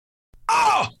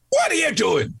What are you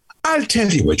doing? I'll tell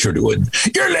you what you're doing.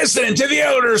 You're listening to the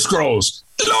Elder Scrolls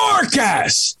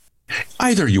Lorecast.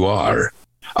 Either you are,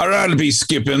 or I'll be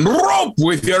skipping rope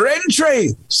with your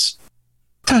entrails.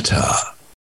 Ta-ta.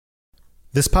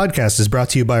 This podcast is brought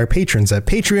to you by our patrons at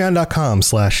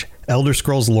patreon.com/Elder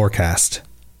Scrolls Lorecast.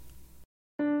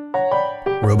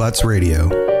 Robots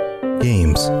Radio.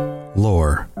 Games.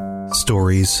 Lore.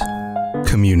 Stories.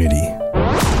 Community.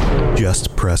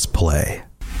 Just press play.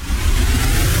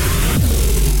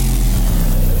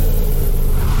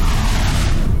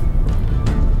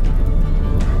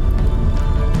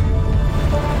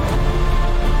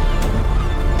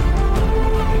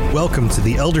 Welcome to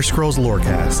the Elder Scrolls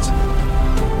Lorecast,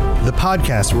 the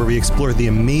podcast where we explore the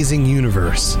amazing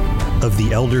universe of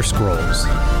the Elder Scrolls.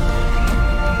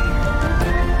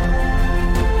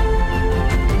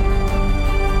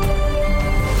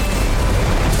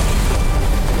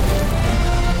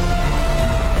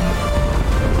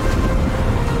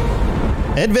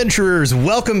 Adventurers,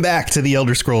 welcome back to the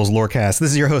Elder Scrolls Lorecast.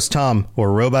 This is your host, Tom,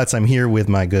 or Robots. I'm here with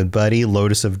my good buddy,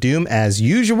 Lotus of Doom, as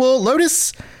usual.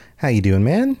 Lotus, how you doing,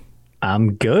 man?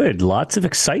 I'm good. Lots of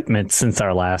excitement since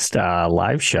our last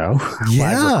live show.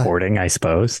 Live recording, I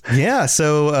suppose. Yeah.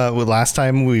 So last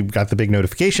time we got the big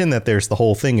notification that there's the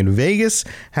whole thing in Vegas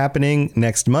happening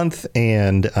next month,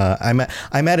 and I'm at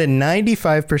a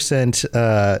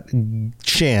 95%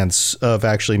 chance of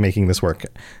actually making this work.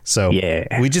 So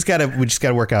yeah, we just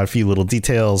gotta work out a few little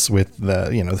details with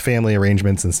the family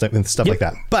arrangements and stuff like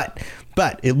that.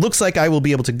 But it looks like I will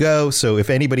be able to go. So if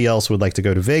anybody else would like to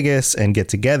go to Vegas and get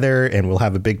together, and we'll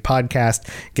have a big podcast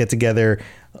get together,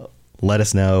 let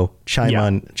us know.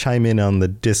 Chime in on the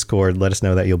Discord. Let us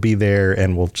know that you'll be there,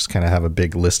 and we'll just kind of have a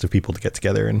big list of people to get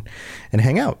together and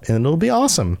hang out, and it'll be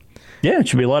awesome. Yeah, it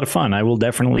should be a lot of fun. I will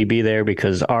definitely be there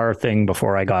because our thing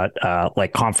before I got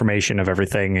confirmation of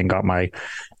everything and got my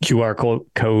QR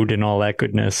code and all that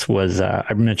goodness was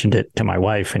I mentioned it to my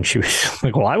wife, and she was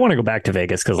like, well, I want to go back to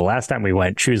Vegas because the last time we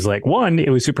went, she was like, one,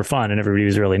 it was super fun and everybody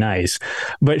was really nice.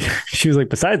 But she was like,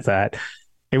 besides that,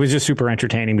 it was just super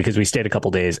entertaining because we stayed a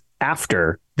couple days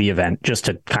after the event just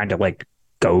to kind of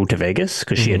go to Vegas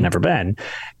because she had never been.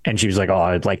 And she was like, oh,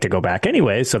 I'd like to go back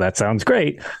anyway. So that sounds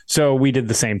great. So we did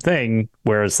the same thing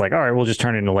where it's like, all right, we'll just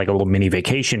turn it into a little mini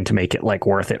vacation to make it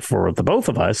worth it for the both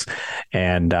of us.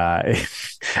 And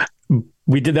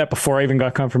we did that before I even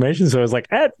got confirmation. So I was like,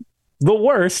 at the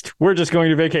worst, we're just going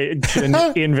to vacation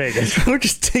in Vegas. We're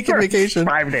just taking vacation.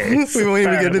 5 days. We won't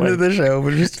even get into the show.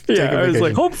 We're just taking vacation. I was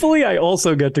like, hopefully I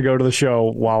also get to go to the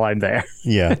show while I'm there.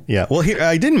 Yeah. Well, here,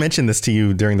 I didn't mention this to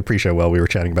you during the pre-show while we were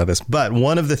chatting about this, but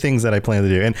one of the things that I plan to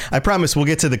do, and I promise we'll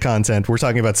get to the content. We're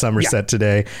talking about Summerset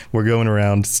today. We're going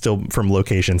around still from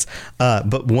locations.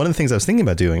 But one of the things I was thinking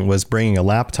about doing was bringing a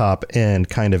laptop and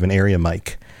kind of an area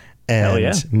mic.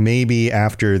 And maybe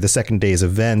after the second day's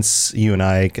events, you and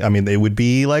I mean, it would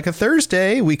be like a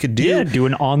Thursday. We could do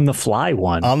an on-the-fly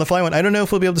one. I don't know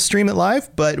if we'll be able to stream it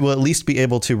live, but we'll at least be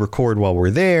able to record while we're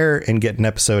there and get an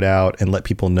episode out and let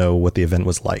people know what the event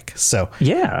was like. So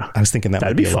yeah, I was thinking that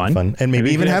would be a lot of fun. And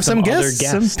maybe even have some guests,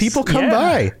 some people come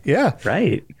by. Yeah.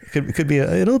 Right.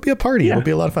 It'll be a party. Yeah. It'll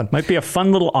be a lot of fun. Might be a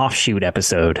fun little offshoot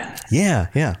episode.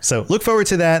 Yeah. So look forward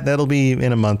to that. That'll be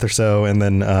in a month or so. And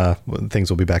then things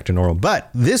will be back to normal. But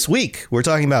this week we're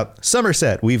talking about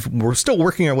Summerset. We're still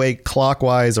working our way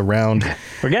clockwise around.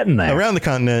 We're getting there. Around the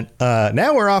continent.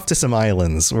 Now we're off to some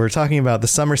islands. We're talking about the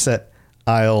Summerset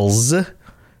Isles.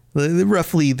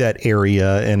 Roughly that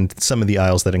area and some of the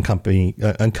isles that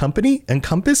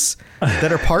encompass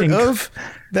that are part of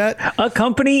that.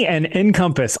 Accompany and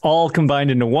encompass all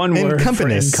combined into one word.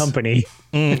 Company.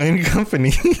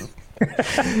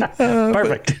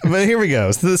 Perfect. But here we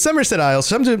go. So the Summerset Isles,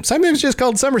 sometimes just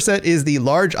called Summerset, is the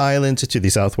large island to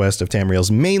the southwest of Tamriel's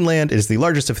mainland. It is the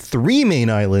largest of 3 main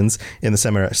islands in the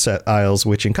Summerset Isles,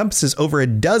 which encompasses over a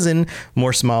dozen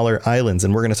more smaller islands.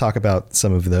 And we're going to talk about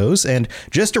some of those. And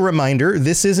just a reminder,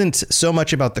 this isn't so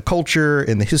much about the culture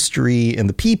and the history and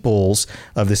the peoples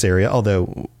of this area,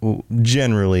 although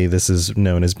generally this is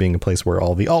known as being a place where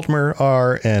all the Altmer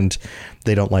are, and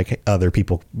they don't like other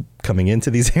people coming into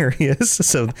these areas.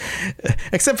 So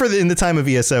except for in the time of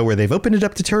ESO where they've opened it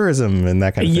up to tourism and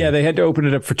that kind of thing. Yeah, they had to open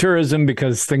it up for tourism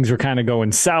because things were kind of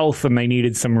going south and they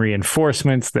needed some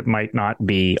reinforcements that might not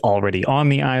be already on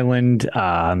the island.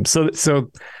 So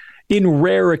in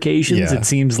rare occasions, it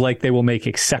seems like they will make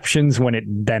exceptions when it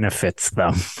benefits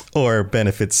them. Or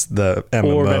benefits the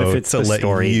MMO or benefits to the let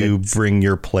story. You bring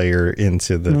your player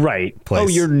into the place. Oh,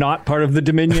 you're not part of the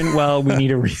Dominion? Well, we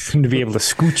need a reason to be able to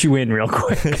scoot you in real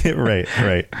quick. Right.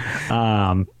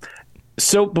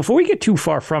 So before we get too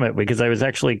far from it, because I was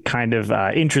actually kind of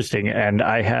interesting, and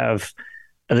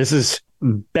this is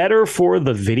better for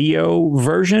the video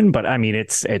version, but I mean,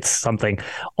 it's something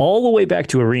all the way back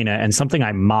to Arena, and something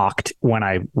I mocked when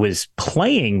I was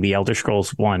playing the Elder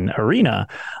Scrolls 1 Arena.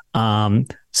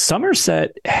 Summerset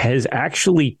has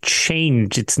actually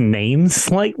changed its name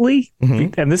slightly.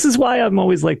 Mm-hmm. And this is why I'm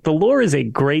always like, the lore is a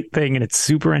great thing and it's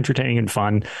super entertaining and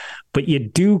fun, but you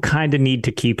do kind of need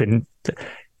to keep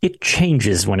it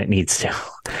changes when it needs to.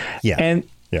 Yeah. And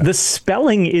the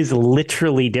spelling is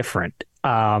literally different.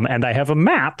 And I have a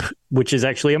map, which is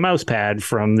actually a mouse pad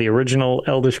from the original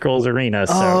Elder Scrolls Arena.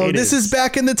 So this is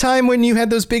back in the time when you had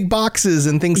those big boxes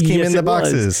and things came in the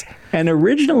boxes. And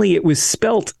originally it was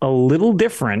spelt a little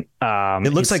different.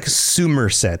 It looks like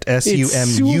Summerset,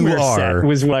 Sumur. Summerset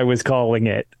was what I was calling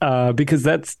it, because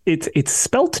it's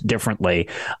spelt differently.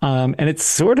 And it's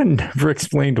sort of never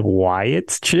explained why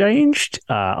it's changed,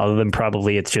 other than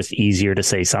probably it's just easier to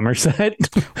say Somerset.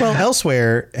 Well,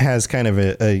 Elsewhere has kind of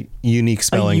a unique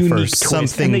spelling for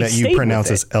something that you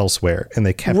pronounce as Elsewhere, and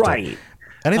they kept it.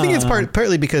 And I think it's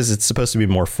partly because it's supposed to be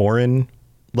more foreign.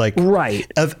 Like,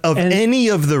 of any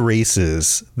of the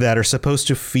races that are supposed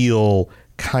to feel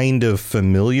kind of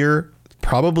familiar,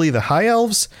 probably the High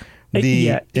Elves,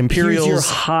 the Imperials, your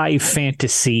high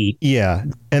fantasy,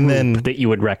 and then that you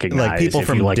would recognize, like people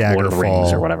from like Lord of the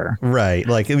Rings or whatever, right?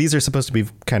 Like these are supposed to be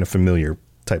kind of familiar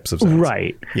types of sounds,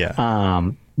 right?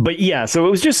 Yeah. But yeah, so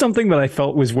it was just something that I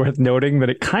felt was worth noting, that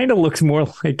it kind of looks more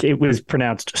like it was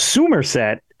pronounced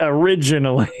Summerset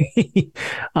originally.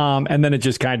 And then it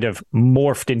just kind of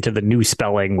morphed into the new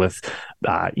spelling with,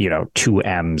 2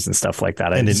 M's and stuff like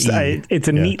that. It's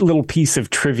a neat little piece of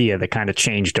trivia that kind of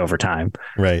changed over time.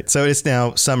 Right. So it's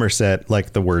now Summerset,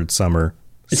 like the word summer.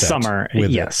 Summer,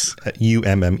 yes.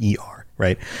 Ummer.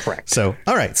 Right. Correct. So,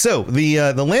 all right. So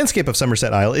the landscape of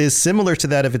Summerset Isle is similar to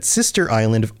that of its sister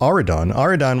island of Auradon.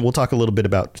 Auradon, we'll talk a little bit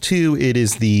about too. It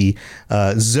is the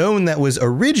zone that was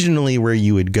originally where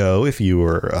you would go if you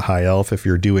were a high elf, if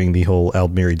you're doing the whole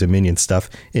Aldmeri Dominion stuff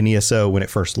in ESO when it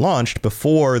first launched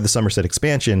before the Summerset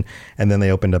expansion, and then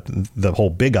they opened up the whole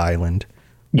big island.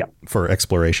 For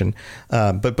exploration.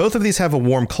 But both of these have a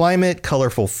warm climate,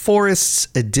 colorful forests,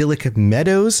 idyllic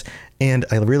meadows, and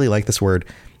I really like this word,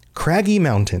 craggy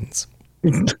mountains.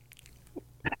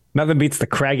 Nothing beats the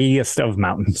craggiest of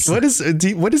mountains. What is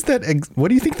that? What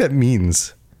do you think that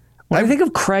means? When I think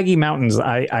of craggy mountains,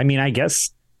 I mean, I guess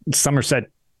Somerset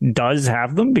does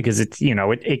have them because it's,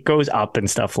 it goes up and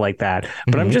stuff like that.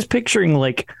 But I'm just picturing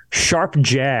like sharp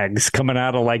jags coming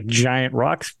out of like giant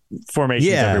rocks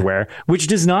formations everywhere, which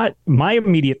does not, my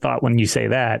immediate thought when you say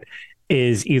that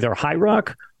is either High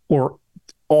Rock or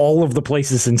all of the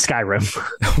places in Skyrim.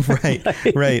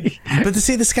 right. But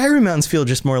see, the Skyrim mountains feel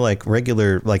just more like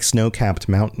regular, like snow-capped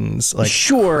mountains. Like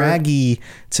craggy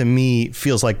to me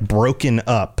feels like broken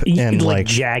up and like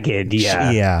jagged.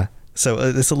 Yeah. So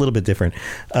it's a little bit different.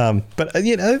 But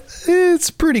it's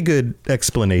pretty good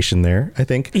explanation there, I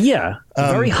think. Yeah.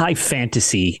 Very high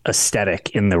fantasy aesthetic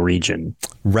in the region.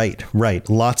 Right.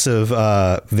 Lots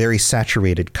of very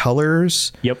saturated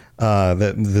colors. Yep.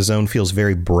 The zone feels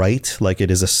very bright, like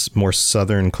it is a more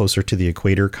southern, closer to the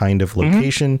equator kind of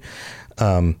location.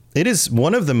 It is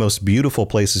one of the most beautiful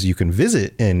places you can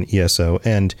visit in ESO.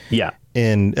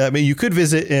 And I mean, you could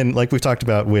visit in, like we've talked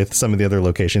about with some of the other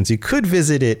locations, you could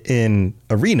visit it in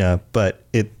Arena, but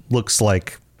it looks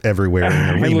like everywhere in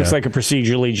Arena. It looks like a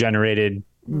procedurally generated,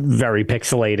 very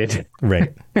pixelated.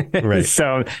 Right.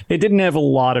 So it didn't have a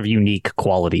lot of unique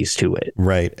qualities to it.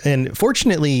 Right. And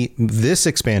fortunately, this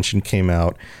expansion came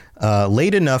out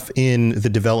late enough in the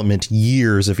development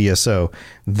years of ESO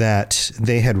that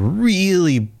they had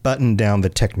really buttoned down the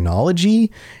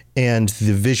technology and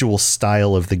the visual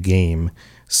style of the game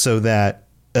so that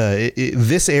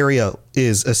this area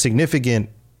is a significant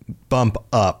bump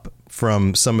up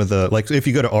from some of the, like if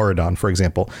you go to Auradon, for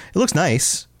example, it looks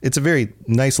nice. It's a very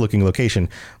nice looking location,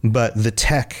 but the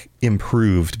tech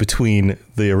improved between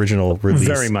the original release.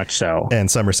 Very much so. And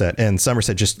Summerset. And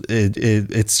Summerset just,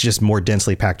 it's just more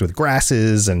densely packed with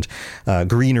grasses and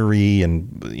greenery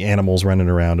and animals running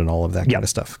around and all of that kind of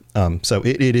stuff. So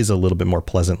it is a little bit more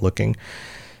pleasant looking.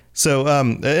 So,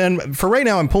 and for right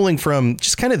now, I'm pulling from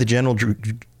just kind of the general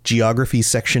geography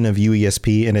section of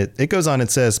UESP, and it goes on, it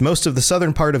says, most of the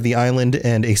southern part of the island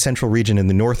and a central region in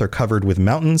the north are covered with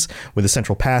mountains, with a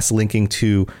central pass linking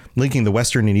the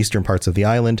western and eastern parts of the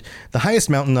island. The highest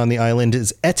mountain on the island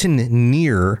is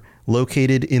Etten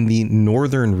located in the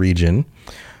northern region.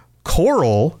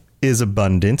 Coral is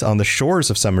abundant on the shores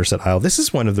of Summerset Isle. This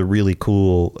is one of the really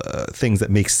cool things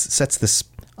that sets this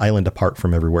island apart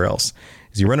from everywhere else,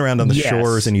 is you run around on the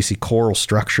shores and you see coral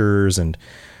structures, and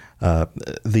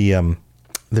the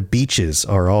beaches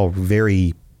are all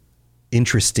very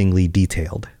interestingly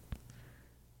detailed.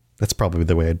 That's probably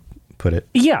the way I'd put it.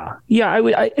 Yeah,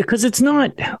 because it's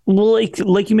not like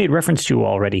you made reference to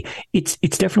already. It's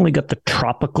definitely got the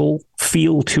tropical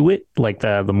feel to it, like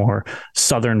the more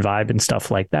southern vibe and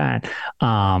stuff like that.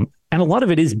 And a lot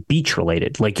of it is beach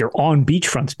related. Like you're on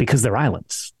beachfronts because they're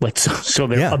islands. Like so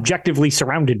they're objectively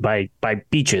surrounded by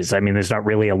beaches. I mean, there's not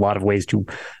really a lot of ways to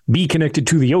be connected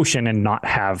to the ocean and not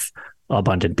have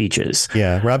abundant beaches.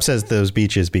 Yeah, Rob says those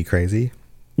beaches be crazy.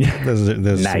 Those are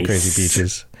nice. Some crazy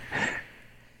beaches.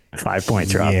 5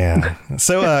 points, Rob. Yeah.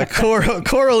 So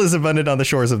coral is abundant on the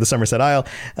shores of the Summerset Isle.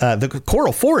 The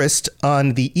coral forest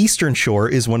on the eastern shore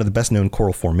is one of the best known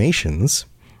coral formations.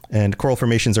 And coral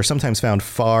formations are sometimes found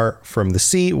far from the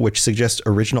sea, which suggests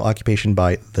original occupation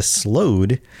by the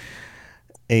Sload.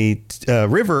 A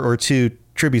river or two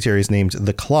tributaries named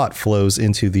the Clot flows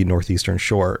into the northeastern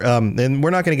shore. And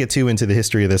we're not going to get too into the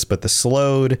history of this, but the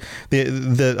Sload,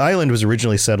 the island was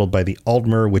originally settled by the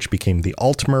Aldmer, which became the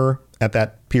Altmer at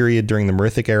that period during the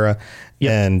Merithic era.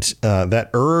 Yep. And that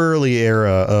early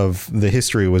era of the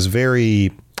history was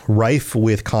very rife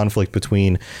with conflict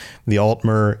between the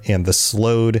Altmer and the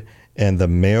Sload and the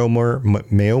Maomer.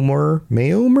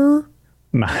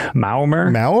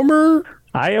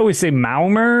 I always say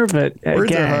Maomer, but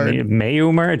words again,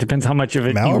 Maomer, it depends how much of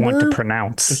it you want to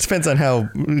pronounce. It depends on how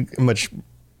much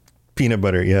peanut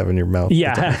butter you have in your mouth.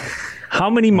 Yeah. How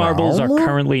many marbles are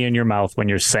currently in your mouth when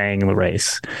you're saying the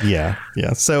race? Yeah.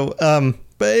 So,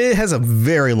 but it has a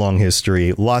very long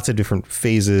history, lots of different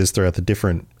phases throughout the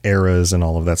different eras and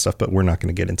all of that stuff. But we're not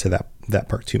going to get into that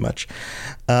part too much.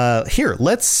 Here,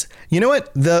 you know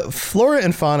what? The flora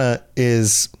and fauna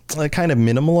is kind of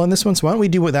minimal on this one. So why don't we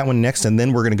do that one next? And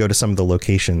then we're going to go to some of the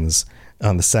locations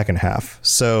on the second half.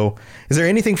 So is there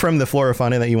anything from the flora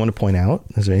fauna that you want to point out?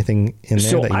 Is there anything in there?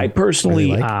 So I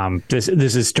personally, really like? This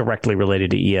is directly related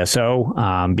to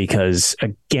ESO because,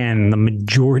 again, the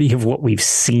majority of what we've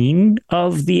seen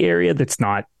of the area that's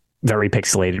not very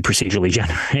pixelated, procedurally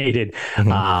generated,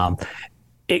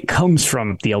 it comes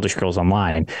from the Elder Scrolls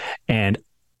Online. And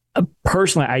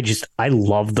personally, I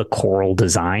love the coral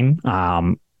design.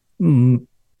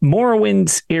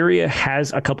 Morrowind's area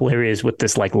has a couple areas with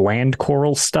this like land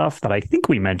coral stuff that I think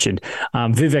we mentioned.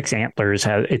 Vivek's Antlers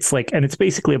it's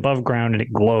basically above ground and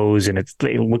it glows and it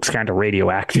looks kind of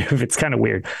radioactive. It's kind of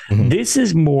weird. Mm-hmm. This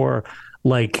is more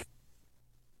like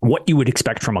what you would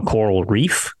expect from a coral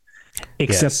reef,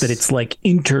 except that it's like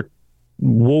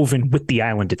interwoven with the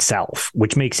island itself,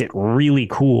 which makes it really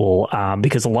cool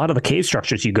because a lot of the cave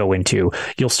structures you go into,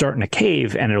 you'll start in a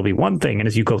cave and it'll be one thing. And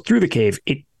as you go through the cave,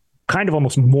 it kind of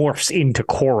almost morphs into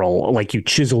coral, like you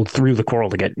chiseled through the coral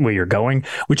to get where you're going,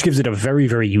 which gives it a very,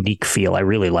 very unique feel. I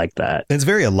really like that. It's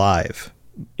very alive.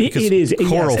 It is.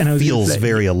 Coral feels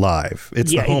very alive.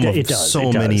 It's the home of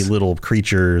so many little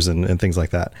creatures and things like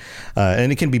that.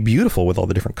 And it can be beautiful with all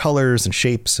the different colors and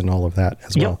shapes and all of that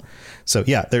as well. Yep. So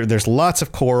yeah, there's lots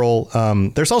of coral.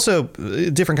 There's also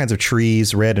different kinds of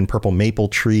trees, red and purple maple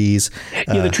trees.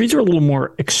 The trees are a little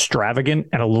more extravagant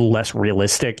and a little less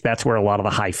realistic. That's where a lot of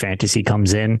the high fantasy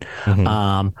comes in.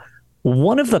 Mm-hmm.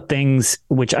 One of the things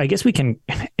which I guess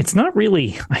it's not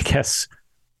really, I guess,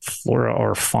 flora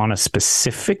or fauna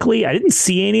specifically. I didn't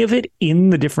see any of it in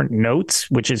the different notes,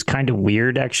 which is kind of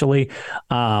weird actually.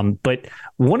 But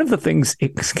one of the things,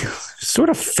 it sort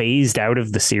of phased out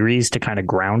of the series to kind of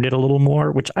ground it a little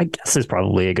more, which I guess is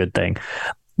probably a good thing.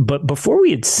 But before we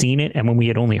had seen it and when we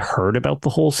had only heard about the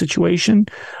whole situation,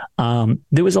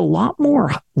 there was a lot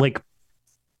more like,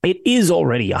 it is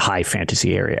already a high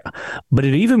fantasy area, but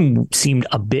it even seemed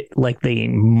a bit like they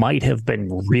might have been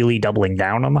really doubling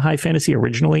down on the high fantasy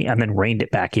originally and then reined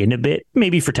it back in a bit,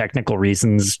 maybe for technical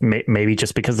reasons, maybe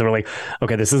just because they were like,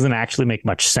 okay, this doesn't actually make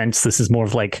much sense. This is more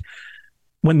of like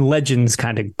when legends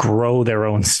kind of grow their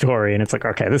own story and it's like,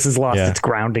 okay, this has lost its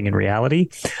grounding in reality.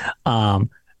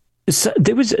 So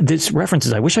there was this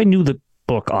references. I wish I knew the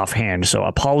book offhand, so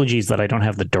apologies that I don't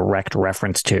have the direct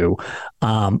reference to,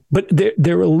 but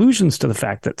there are allusions to the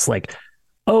fact that it's like,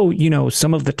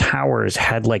 some of the towers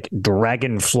had like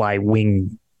dragonfly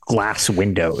wing glass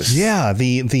windows. Yeah,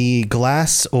 the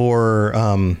glass or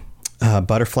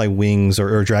butterfly wings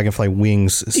or dragonfly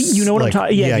wings. You know what I'm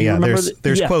talking? Yeah.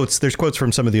 There's quotes. There's quotes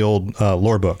from some of the old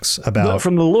lore books about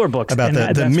from the lore books about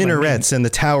the minarets and the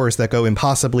towers that go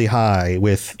impossibly high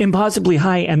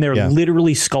and they're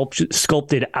literally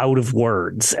sculpted out of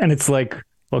words, and it's like,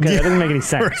 okay, that doesn't make any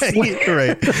sense.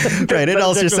 Right. It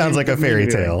all just sounds like a fairy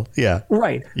tale. Yeah.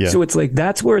 Right. Yeah. So it's like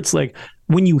that's where it's like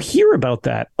when you hear about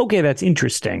that, okay, that's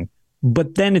interesting.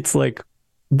 But then it's like,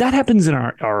 that happens in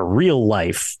our real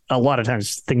life. A lot of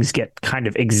times things get kind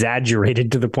of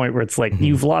exaggerated to the point where it's like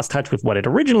you've lost touch with what it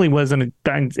originally was. And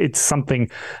it's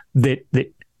something that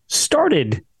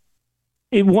started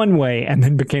in one way and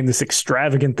then became this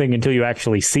extravagant thing until you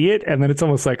actually see it. And then it's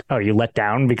almost like, oh, you let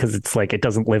down because it's like it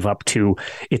doesn't live up to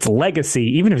its legacy,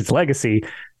 even if its legacy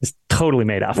is totally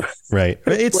made up. Right.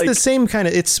 It's like, the same kind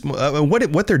of, it's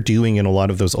what they're doing in a lot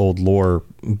of those old lore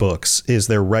books is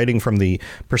they're writing from the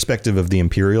perspective of the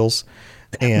Imperials.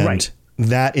 And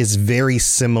that is very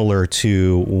similar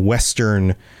to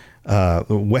Western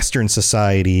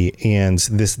society and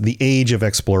the age of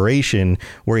exploration,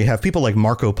 where you have people like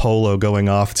Marco Polo going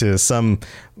off to some,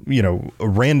 a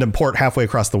random port halfway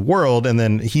across the world, and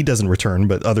then he doesn't return,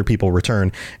 but other people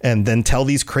return and then tell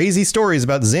these crazy stories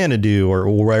about Xanadu or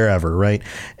wherever. Right.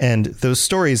 And those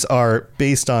stories are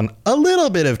based on a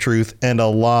little bit of truth and a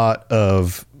lot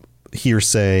of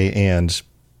hearsay and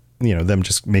them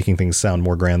just making things sound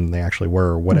more grand than they actually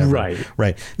were or whatever.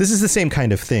 Right. This is the same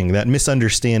kind of thing, that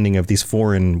misunderstanding of these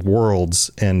foreign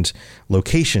worlds and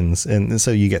locations. And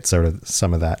so you get sort of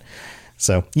some of that.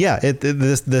 So, yeah,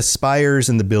 the spires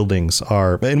and the buildings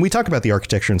are, and we talk about the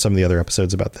architecture in some of the other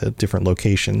episodes about the different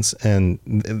locations,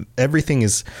 and everything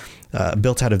is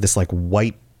built out of this like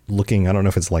white looking, I don't know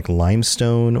if it's like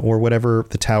limestone or whatever.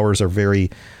 The towers are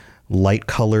very light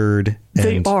colored.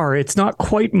 They are. It's not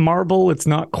quite marble. It's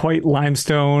not quite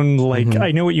limestone. Like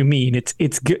I know what you mean. It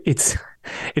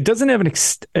doesn't have an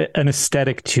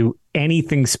aesthetic to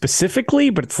anything specifically,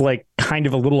 but it's like kind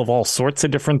of a little of all sorts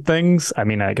of different things. I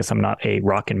mean, I guess I'm not a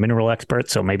rock and mineral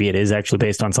expert, so maybe it is actually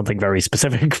based on something very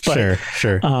specific. But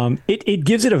sure. It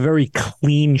gives it a very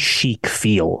clean, chic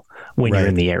feel when you're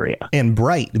in the area. And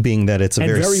bright, being that it's a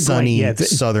very sunny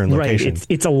southern location. Right.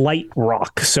 It's a light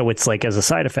rock. So it's like, as a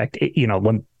side effect,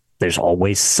 when there's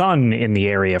always sun in the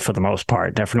area for the most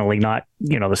part. Definitely not,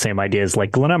 the same idea as like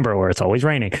Glenumbra where it's always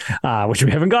raining, which we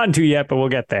haven't gotten to yet, but we'll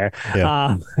get there.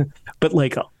 Yeah. But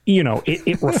like,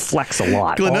 it reflects a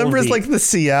lot. Glenumbra is like the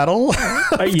Seattle.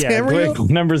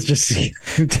 Glenumbra's just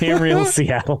Tamriel,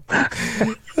 Seattle.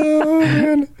 Oh,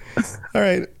 man. All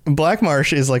right. Black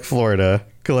Marsh is like Florida.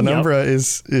 Glenumbra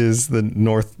is the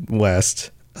Northwest.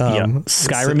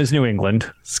 Skyrim is New England.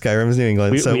 Skyrim is New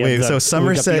England. So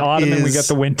Somerset we got the autumn is... and we got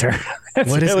the winter.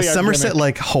 What is Somerset,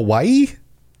 like Hawaii?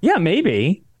 Yeah,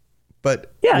 maybe.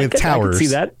 But with towers. I could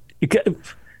see that.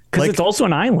 Because it's also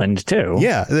an island, too.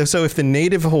 Yeah. So if the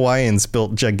native Hawaiians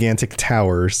built gigantic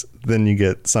towers, then you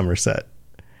get Somerset.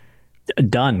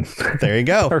 Done. There you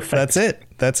go. Perfect.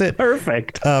 That's it.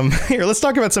 Perfect. Here, let's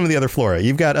talk about some of the other flora.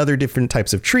 You've got other different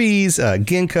types of trees,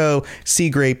 ginkgo, sea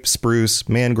grape, spruce,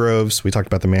 mangroves. We talked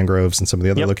about the mangroves and some of the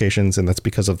other locations, and that's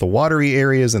because of the watery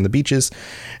areas and the beaches.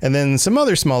 And then some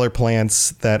other smaller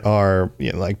plants that are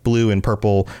like blue and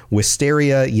purple,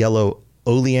 wisteria, yellow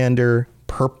oleander,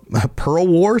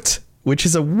 pearlwort, which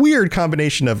is a weird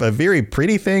combination of a very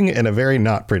pretty thing and a very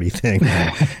not pretty thing.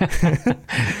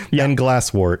 And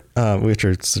glasswort, which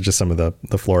are just some of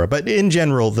the flora. But in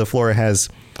general, the flora has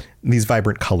these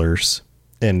vibrant colors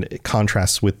and it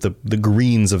contrasts with the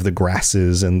greens of the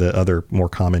grasses and the other more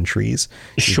common trees.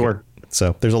 Sure.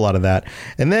 So there's a lot of that.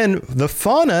 And then the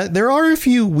fauna, there are a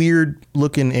few weird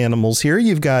looking animals here.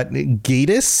 You've got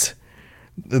Gatus,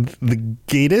 the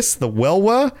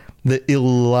Welwa, the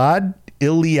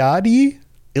Iliadi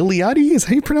is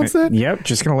how you pronounce that? Yep.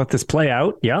 Just going to let this play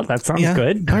out. Yeah, that sounds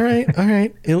good. All right.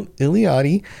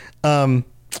 Iliadi.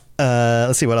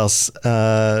 Let's see what else.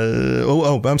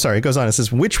 I'm sorry. It goes on. It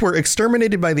says, which were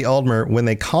exterminated by the Aldmer when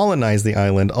they colonized the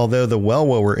island, although the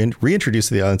Welwa were reintroduced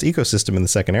to the island's ecosystem in the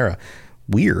Second Era.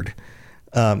 Weird.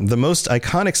 The most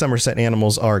iconic Somerset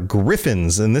animals are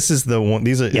griffins, and this is the one.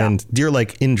 These are and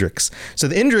deer-like indrics. So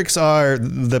the indrics are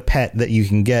the pet that you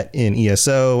can get in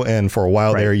ESO, and for a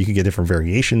while there, you can get different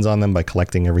variations on them by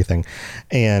collecting everything.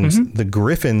 And the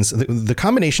griffins, the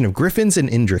combination of griffins and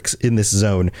indrics in this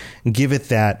zone give it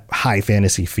that high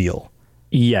fantasy feel.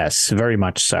 Yes, very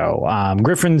much so.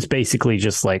 Griffins basically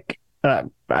just like,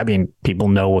 people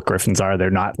know what griffins are. They're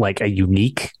not like a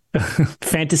unique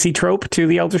fantasy trope to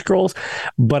the Elder Scrolls,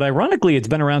 but ironically it's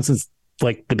been around since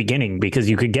like the beginning, because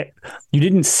you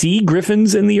didn't see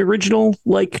griffins in the original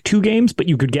like 2 games, but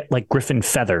you could get like griffin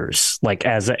feathers like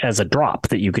as a drop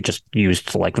that you could just use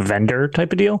to like vendor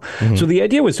type of deal. So the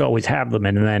idea was to always have them,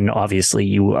 and then obviously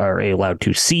you are allowed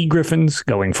to see griffins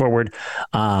going forward.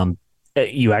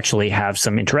 You actually have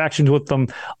some interactions with them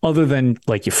other than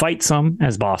like you fight some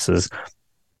as bosses,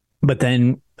 but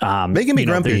then they can be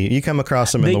grumpy. You come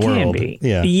across them in the world. Be.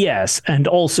 Yeah. Yes. And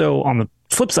also on the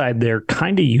flip side, they're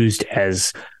kind of used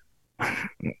as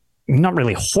not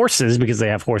really horses because they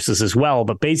have horses as well,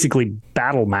 but basically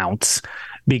battle mounts,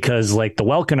 because like the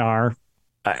Welkanar,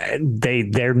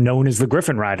 they're known as the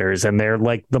Griffin Riders, and they're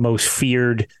like the most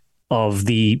feared of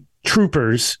the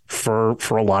troopers for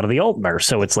a lot of the Altmer.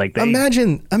 So it's like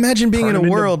imagine being in a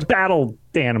world battle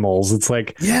animals. It's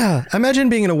like, yeah, imagine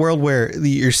being in a world where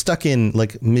you're stuck in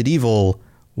like medieval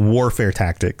warfare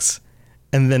tactics,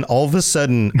 and then all of a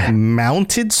sudden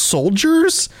mounted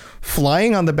soldiers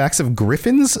flying on the backs of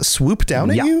griffins swoop down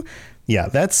at you. Yeah,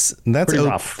 that's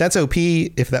rough. That's OP.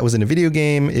 If that was in a video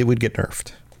game, it would get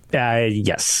nerfed.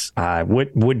 Yes,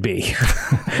 would be.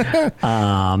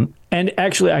 And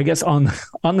actually, I guess on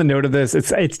the note of this,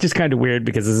 it's just kind of weird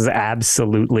because this is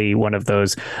absolutely one of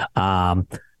those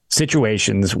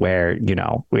situations where, you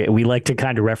know, we like to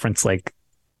kind of reference like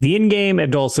the in-game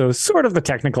and also sort of the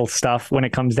technical stuff when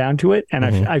it comes down to it. And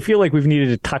I feel like we've needed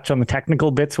to touch on the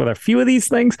technical bits with a few of these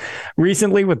things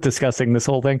recently with discussing this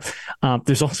whole thing.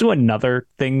 There's also another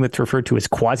thing that's referred to as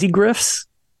quasi-gryphs,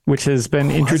 which has been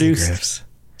introduced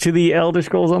to the Elder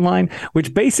Scrolls Online,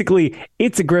 which basically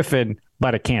it's a griffin,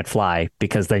 but it can't fly,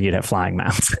 because then you'd have flying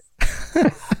mounts.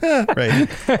 Right.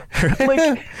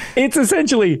 Like, it's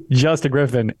essentially just a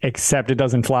griffin, except it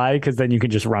doesn't fly, because then you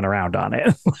can just run around on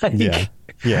it. Like,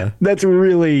 yeah. That's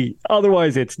really,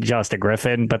 otherwise it's just a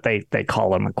griffin, but they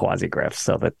call them a quasi-gryph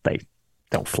so that they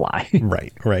don't fly.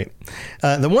 Right.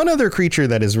 The one other creature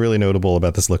that is really notable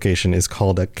about this location is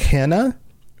called a canna,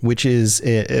 which is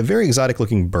a very exotic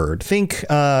looking bird. Think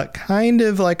kind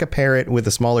of like a parrot with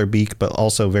a smaller beak, but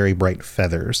also very bright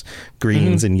feathers,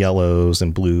 greens and yellows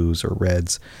and blues or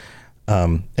reds.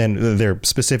 And they're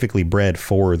specifically bred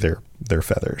for their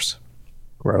feathers.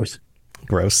 Gross.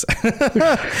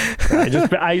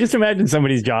 I just imagine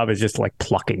somebody's job is just like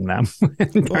plucking them.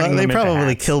 Well, they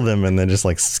probably kill them and then just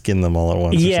like skin them all at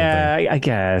once. Yeah, I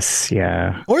guess.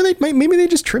 Yeah. Or maybe they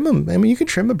just trim them. I mean, you could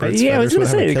trim a bird's feathers. I was going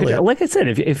to say, like I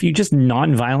said, if you just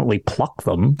non-violently pluck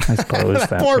them, I suppose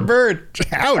that poor bird.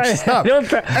 Ouch! Stop.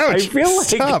 Ouch!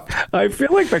 I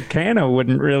feel like the canna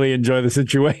wouldn't really enjoy the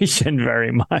situation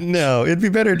very much. No, it'd be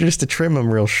better just to trim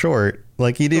them real short,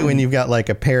 like you do when you've got like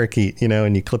a parakeet, you know,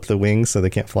 and you clip the wings so they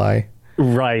can't fly.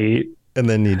 Right. And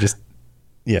then you just,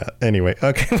 yeah. Anyway,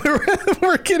 okay.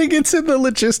 We're getting into the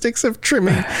logistics of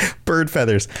trimming bird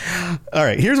feathers. All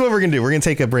right, here's what we're going to do. We're going to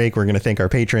take a break. We're going to thank our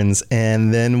patrons,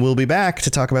 and then we'll be back to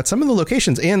talk about some of the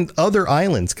locations and other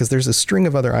islands, because there's a string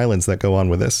of other islands that go on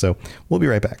with this. So we'll be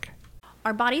right back.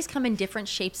 Our bodies come in different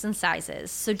shapes and sizes,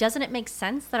 so doesn't it make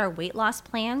sense that our weight loss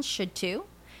plans should too?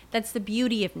 That's the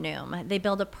beauty of Noom. They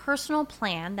build a personal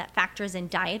plan that factors in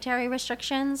dietary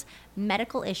restrictions,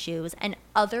 medical issues, and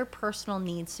other personal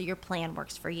needs so your plan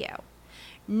works for you.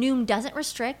 Noom doesn't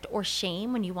restrict or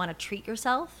shame when you want to treat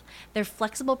yourself. Their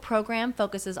flexible program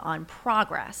focuses on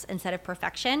progress instead of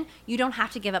perfection. You don't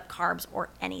have to give up carbs or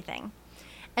anything.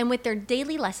 And with their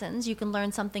daily lessons, you can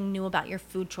learn something new about your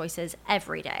food choices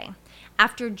every day.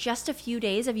 After just a few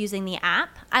days of using the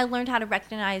app, I learned how to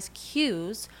recognize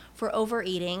cues for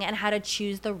overeating and how to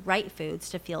choose the right foods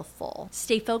to feel full.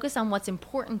 Stay focused on what's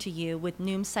important to you with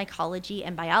Noom's psychology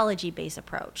and biology-based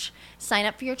approach. Sign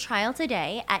up for your trial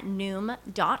today at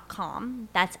Noom.com.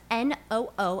 That's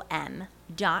Noom.com.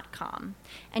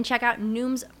 And check out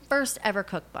Noom's first ever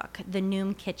cookbook, The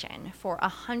Noom Kitchen, for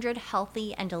 100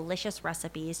 healthy and delicious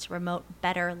recipes to promote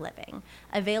better living.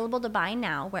 Available to buy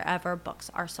now wherever books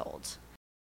are sold.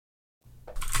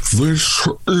 This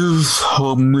is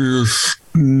Miss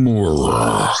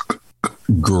Morlock,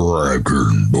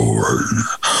 Dragonborn,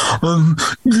 and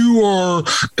you are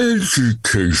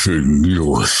educating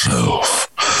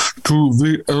yourself to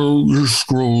the Elder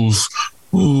Scrolls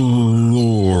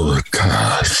Lorecast.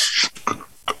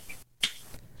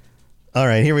 All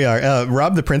right, here we are.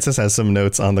 Rob the Princess has some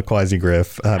notes on the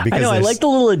quasi-gryph. Because I know, I like the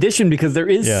little addition because there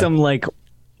is some like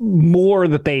more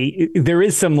that there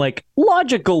is some like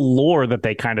logical lore that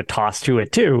they kind of toss to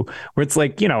it too, where it's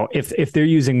like, you know, if they're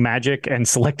using magic and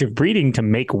selective breeding to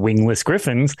make wingless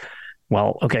griffins,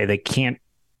 well, okay, they can't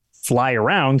fly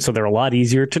around, so they're a lot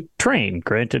easier to train.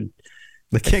 Granted,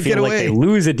 they can't get away. Like they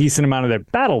lose a decent amount of their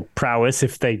battle prowess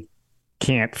if they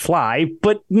can't fly,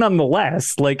 but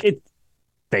nonetheless, like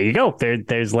there you go.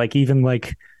 There's like even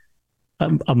like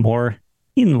a more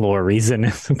in-lore reason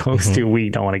as opposed to we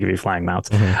don't want to give you flying mounts.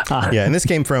 Yeah, and this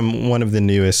came from one of the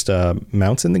newest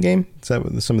mounts in the game. Is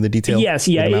that some of the detail? Yes,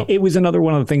 yeah. It was another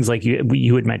one of the things like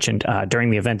you had mentioned during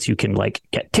the events. You can like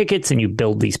get tickets and you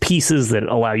build these pieces that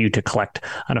allow you to collect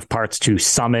enough parts to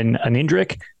summon an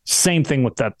Indrik. Same thing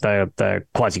with the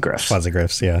quasi-griffs.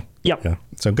 Quasi-griffs, yeah. Yep. Yeah.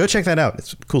 So go check that out.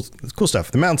 It's cool. It's cool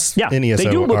stuff. The mounts in ESO they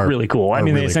do look really cool. I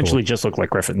mean, really they essentially cool. just look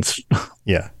like griffins.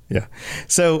 Yeah.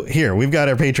 So here, we've got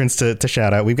our patrons to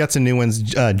shout out. We've got some new ones.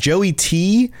 Joey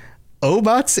T,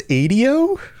 Obots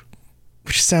Adio,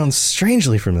 which sounds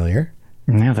strangely familiar.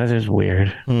 Yeah, that is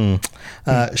weird.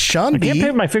 Sean B. I can't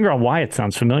put my finger on why it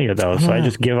sounds familiar, though, so I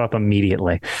just give up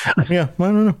immediately. Yeah, I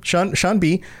don't know. Sean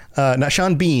B. Not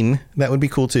Sean Bean. That would be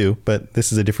cool, too, but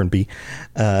this is a different B.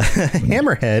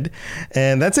 Hammerhead.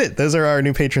 And that's it. Those are our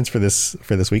new patrons for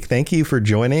this week. Thank you for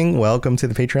joining. Welcome to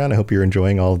the Patreon. I hope you're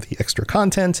enjoying all the extra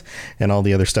content and all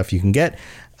the other stuff you can get.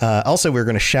 Also, we're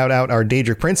going to shout out our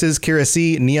Daedric Princes, Kira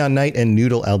C, Neon Knight, and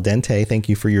Noodle Al Dente. Thank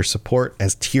you for your support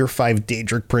as Tier 5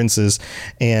 Daedric Princes.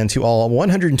 And to all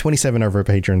 127 of our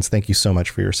patrons, thank you so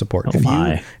much for your support.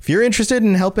 If you're interested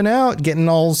in helping out, getting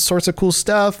all sorts of cool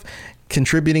stuff,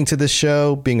 contributing to this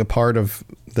show, being a part of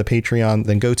the Patreon,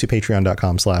 then go to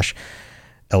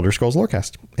patreon.com/Elder Scrolls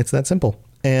Lorecast. It's that simple.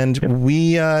 And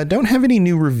we don't have any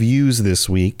new reviews this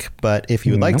week, but if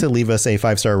you would like to leave us a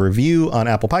 5-star review on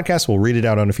Apple Podcasts, we'll read it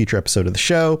out on a future episode of the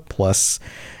show. Plus,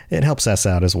 it helps us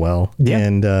out as well. Yeah.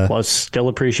 And plus, still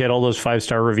appreciate all those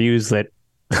 5-star reviews that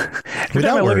every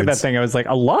time I look at that thing, I was like,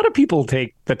 a lot of people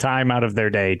take the time out of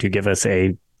their day to give us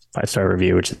a 5-star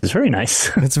review, which is very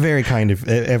nice. It's very kind of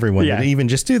everyone to even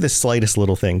just do the slightest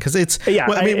little thing, because it's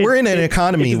we're in an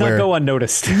economy where not go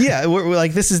unnoticed. Yeah, we're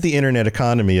like, this is the internet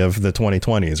economy of the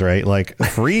 2020s, right? Like,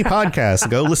 free podcasts.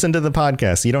 Go listen to the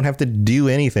podcast. You don't have to do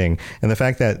anything, and the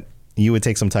fact that you would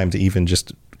take some time to even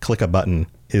just click a button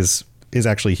is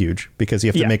actually huge, because you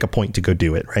have to make a point to go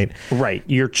do it, right? Right.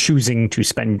 You're choosing to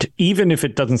spend, even if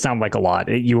it doesn't sound like a lot,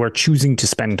 you are choosing to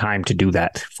spend time to do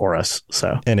that for us.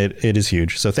 So, and it is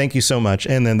huge. So thank you so much.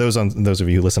 And then those of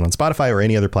you who listen on Spotify or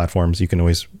any other platforms, you can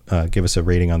always give us a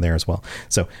rating on there as well.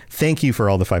 So thank you for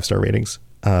all the 5-star ratings.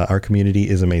 Our community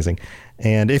is amazing.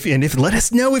 And if let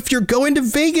us know if you're going to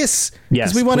Vegas.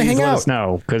 Yes, we want to hang out. Let us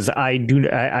know, because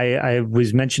I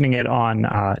was mentioning it on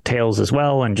Tales as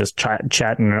well, and just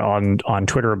chatting on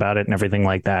Twitter about it and everything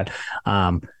like that.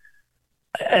 A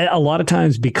lot of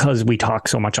times, because we talk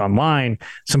so much online,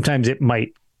 sometimes it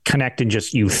might connect and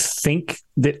just you think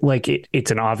that like it's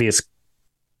an obvious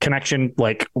connection,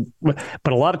 like, but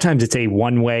a lot of times it's a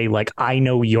one-way, like, I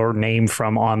know your name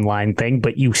from online thing,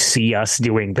 but you see us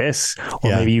doing this, or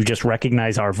maybe you just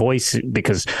recognize our voice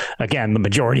because, again, the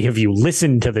majority of you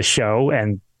listen to the show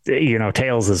and,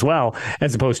 Tales as well,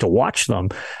 as opposed to watch them.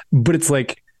 But it's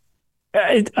like,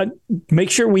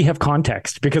 make sure we have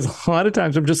context, because a lot of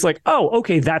times I'm just like, oh,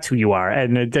 okay, that's who you are.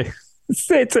 And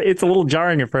it's a little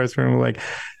jarring at first when I'm like,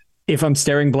 if I'm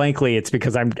staring blankly, it's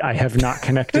because I have not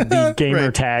connected the gamer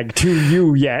tag to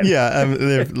you yet. Yeah,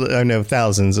 I know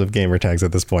thousands of gamer tags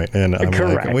at this point, and I'm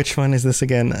like, which one is this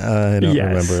again? I don't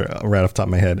remember right off the top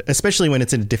of my head, especially when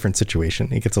it's in a different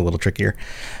situation. It gets a little trickier.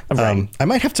 Right. I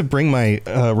might have to bring my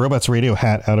Robots Radio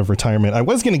hat out of retirement. I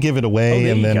was going to give it away,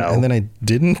 and then I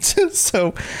didn't.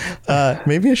 So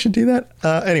maybe I should do that.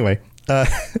 Anyway.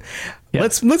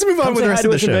 Let's move on with the rest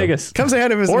of the show. Vegas. Come say hi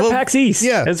to us. Or PAX East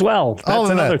as well. That's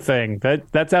another thing.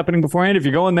 That's happening beforehand. If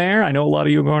you're going there, I know a lot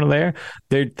of you are going there.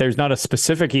 There's not a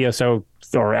specific ESO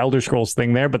or Elder Scrolls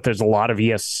thing there, but there's a lot of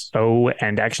ESO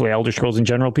and actually Elder Scrolls in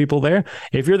general people there.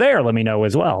 If you're there, let me know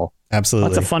as well. Absolutely.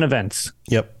 Lots of fun events.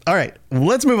 Yep. All right.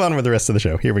 Let's move on with the rest of the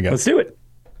show. Here we go. Let's do it.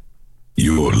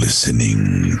 You're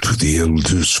listening to the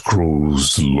Elder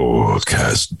Scrolls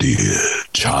Lorecast, dear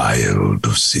child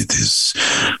of cities.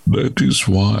 That is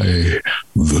why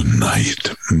the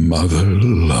Night Mother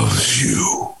loves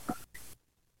you.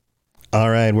 All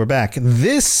right, we're back.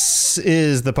 This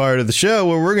is the part of the show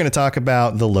where we're going to talk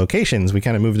about the locations. We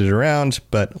kind of moved it around,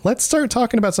 but let's start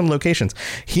talking about some locations.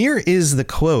 Here is the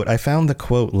quote. I found the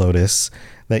quote, Lotus,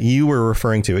 that you were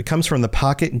referring to. It comes from the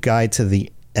Pocket Guide to the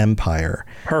Empire.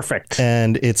 Perfect.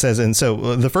 And it says, and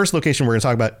so the first location we're going to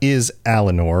talk about is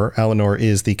Alinor. Alinor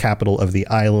is the capital of the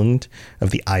island,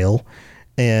 of the Isle,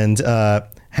 and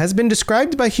has been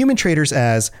described by human traders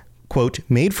as, quote,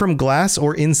 made from glass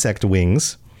or insect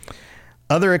wings.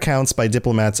 Other accounts by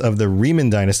diplomats of the Riemann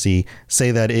dynasty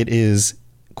say that it is,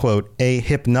 quote, a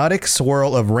hypnotic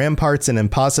swirl of ramparts and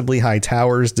impossibly high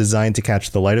towers designed to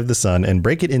catch the light of the sun and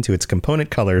break it into its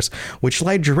component colors, which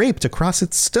lie draped across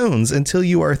its stones until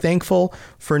you are thankful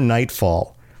for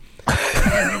nightfall.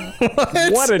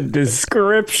 What a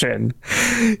description.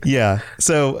 Yeah.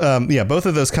 So, both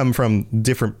of those come from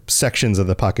different sections of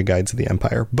the Pocket Guide to the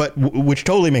Empire, but which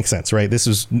totally makes sense, right? This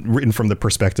was written from the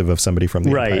perspective of somebody from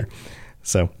the Empire.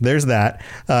 So there's that.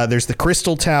 There's the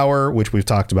Crystal Tower, which we've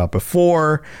talked about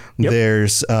before. Yep.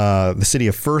 There's the city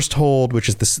of Firsthold, which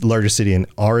is the largest city in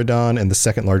Aradon and the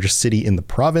second largest city in the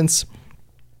province.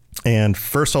 And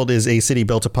Firsthold is a city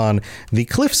built upon the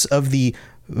cliffs of the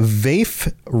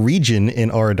Vaif region in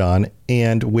Aradon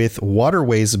and with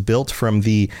waterways built from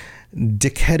the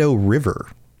Dikedo River.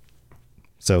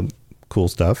 So cool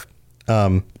stuff.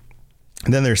 And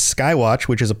then there's Skywatch,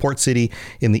 which is a port city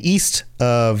in the east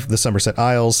of the Summerset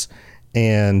Isles.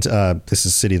 And this is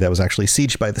a city that was actually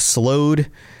sieged by the Slode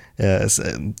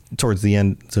towards the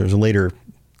end. So there's later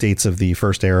dates of the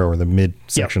First Era or the mid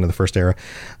section of the First Era.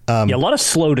 A lot of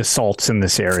Slode assaults in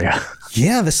this area.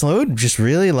 Yeah, the Slode just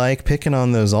really like picking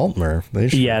on those Altmer. They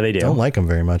do. Don't like them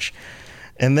very much.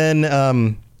 And then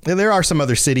there are some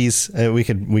other cities we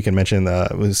can mention.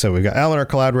 So we've got Alinar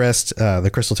Cloudrest, the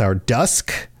Crystal Tower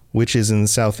Dusk, which is in the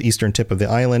southeastern tip of the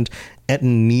island.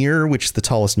 Etnir, which is the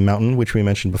tallest mountain, which we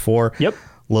mentioned before. Yep.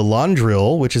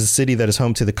 Lalandril, which is a city that is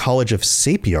home to the College of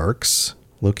Sapiarchs,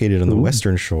 located on the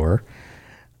western shore.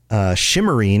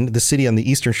 Shimmerine, the city on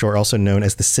the eastern shore, also known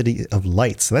as the City of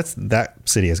Lights. So that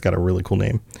city has got a really cool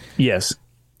name. Yes.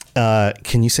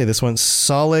 Can you say this one?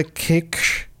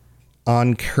 Salakik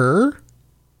on Kur?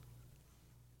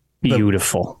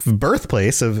 Beautiful. The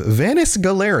birthplace of Vanis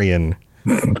Galarian.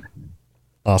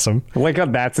 Awesome. I like how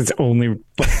that's its only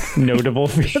notable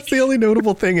feature. That's the only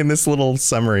notable thing in this little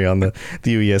summary on the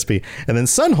UESP. And then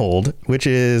Sunhold, which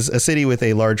is a city with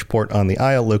a large port on the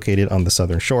isle located on the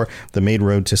southern shore. The main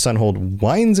road to Sunhold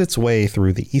winds its way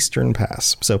through the eastern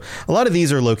pass. So a lot of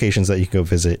these are locations that you can go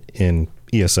visit in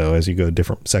ESO as you go to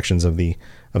different sections of the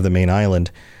main island.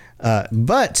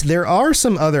 But there are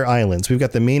some other islands. We've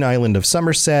got the main island of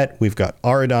Summerset. We've got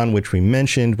Aradon, which we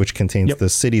mentioned, which contains the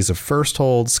cities of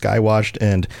Firsthold, Skywatched,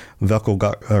 and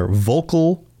Volkelgard.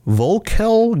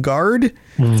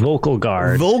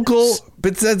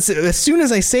 But that's, as soon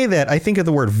as I say that, I think of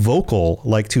the word vocal,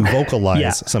 like to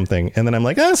vocalize something. And then I'm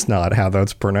like, that's not how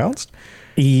that's pronounced.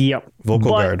 Yep.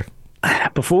 Volkelgard.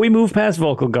 Before we move past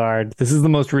Volkelgard, this is the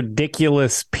most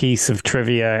ridiculous piece of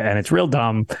trivia, and it's real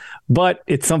dumb, but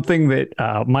it's something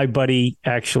that my buddy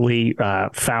actually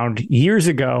found years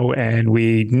ago, and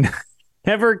we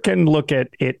never can look at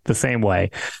it the same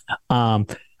way.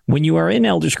 When you are in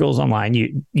Elder Scrolls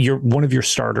Online, you're one of your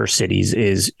starter cities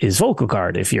is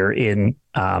Volkelgard if you're in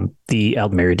the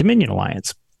Eldmeri Dominion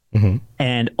Alliance. Mm-hmm.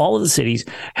 And all of the cities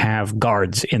have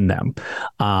guards in them.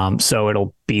 So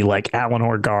it'll be like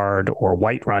Alinor Guard or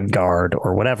Whiterun Guard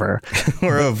or whatever.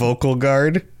 Or a Vocal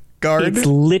Guard. It's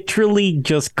literally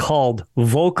just called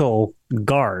Vocal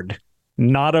Guard,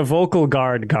 not a Vocal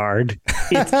Guard guard.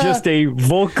 It's just a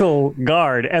Vocal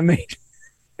Guard. And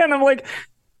I'm like,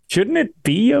 shouldn't it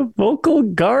be a Vocal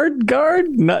Guard guard?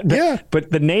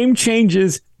 But the name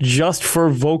changes just for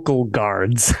vocal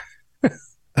guards.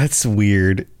 That's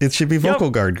weird. It should be Vocal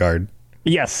Guard.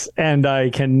 Yes, and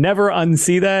I can never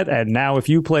unsee that. And now if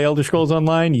you play Elder Scrolls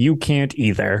Online, you can't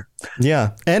either.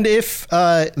 Yeah, and if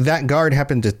that guard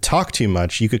happened to talk too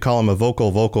much, you could call him a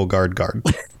Vocal Guard.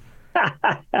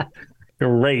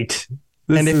 Great.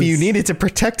 If you needed to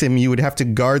protect him, you would have to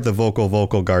guard the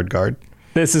Vocal Guard.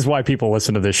 This is why people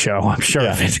listen to this show, I'm sure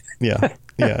of it. Yeah.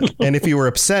 And if you were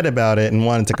upset about it and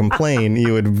wanted to complain,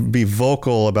 you would be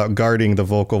vocal about guarding the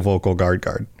Vocal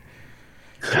Guard.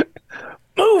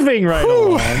 Moving right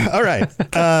along. All right.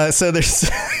 So there's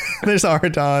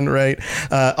Aradon, right?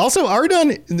 Also,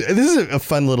 Aradon, this is a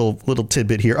fun little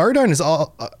tidbit here. Aradon is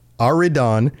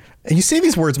Aradon, and you say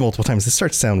these words multiple times, this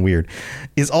starts to sound weird,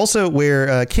 is also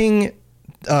where King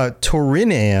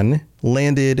Torinan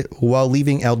landed while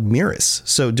leaving Aldmiris.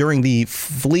 So during the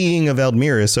fleeing of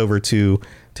Aldmiris over to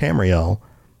Tamriel,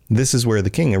 this is where the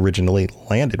king originally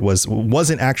landed.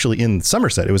 Wasn't actually in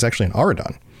Summerset. It was actually in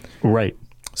Aradon. Right.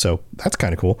 So that's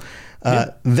kind of cool.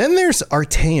 Then there's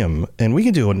Artaeum, and we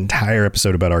can do an entire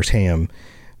episode about Artaeum.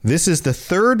 This is the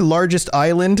third largest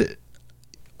island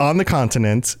on the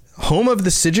continent, home of the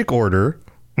Sigic Order.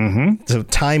 Mm-hmm. So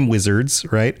time wizards,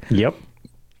 right? Yep.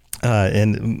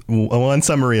 And one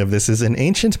summary of this is an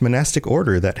ancient monastic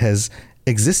order that has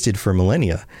existed for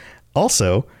millennia.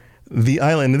 Also, the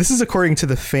island, this is according to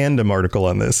the fandom article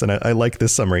on this, and I like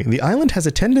this summary. The island has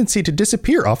a tendency to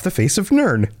disappear off the face of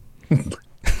Nirn.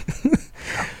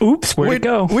 Oops, where'd it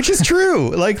go? Which is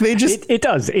true. Like they just... It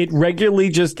does. It regularly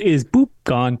just is, boop,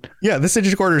 gone. Yeah, the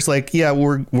Sigic Order is like,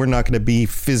 we're not going to be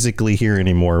physically here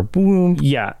anymore. Boom.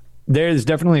 Yeah. There's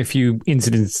definitely a few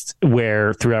incidents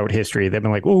where throughout history they've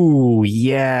been like, ooh,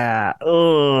 yeah,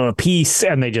 peace.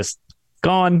 And they just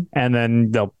gone. And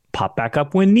then they'll pop back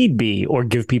up when need be or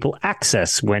give people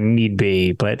access when need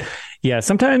be. But yeah,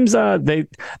 sometimes they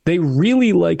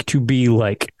really like to be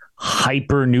like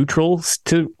hyper neutral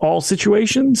to all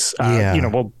situations.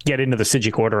 We'll get into the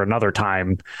Sijic Order another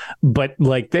time, but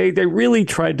like they really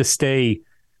tried to stay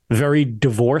very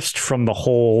divorced from the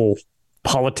whole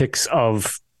politics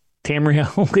of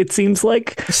Tamriel. It seems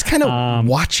like just kind of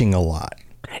watching a lot.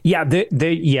 Yeah, they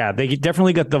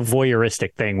definitely got the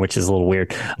voyeuristic thing, which is a little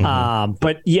weird.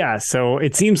 But yeah, so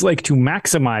it seems like to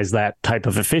maximize that type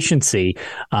of efficiency,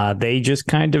 they just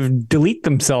kind of delete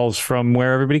themselves from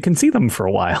where everybody can see them for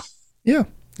a while. Yeah.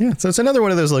 So it's another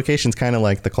one of those locations, kind of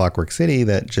like the Clockwork City,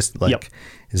 that just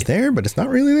is there, but it's not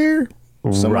really there.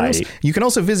 Right. You can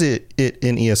also visit it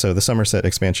in ESO. The Summerset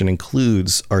expansion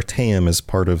includes Artaeum as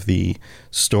part of the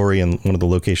story and one of the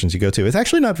locations you go to. It's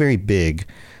actually not very big.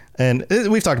 And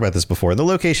we've talked about this before. The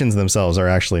locations themselves are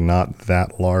actually not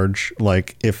that large.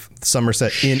 Like if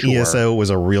Summerset in ESO was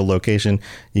a real location,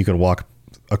 you could walk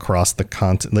across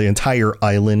the entire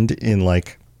island in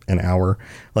like an hour.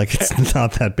 Like it's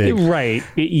not that big. Right.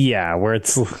 Yeah. Where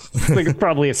it's like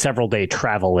probably a several day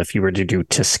travel if you were to do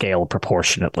to scale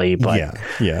proportionately. But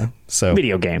yeah. So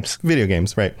video games.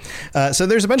 Right. So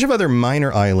there's a bunch of other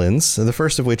minor islands. The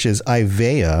first of which is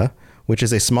Ivea, which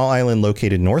is a small island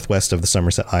located northwest of the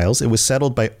Summerset Isles. It was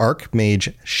settled by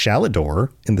Archmage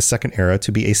Shalador in the Second Era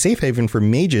to be a safe haven for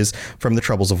mages from the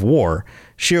troubles of war.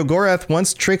 Sheogorath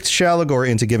once tricked Shalagor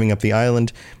into giving up the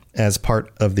island as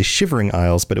part of the Shivering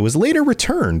Isles, but it was later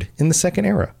returned in the Second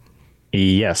Era.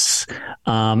 Yes.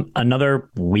 Another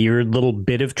weird little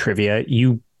bit of trivia.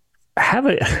 You have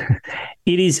it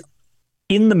is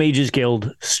in the Mages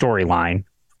Guild storyline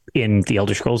in the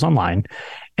Elder Scrolls Online,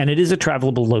 and it is a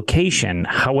travelable location.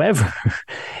 However,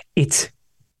 it's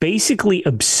basically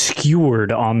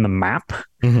obscured on the map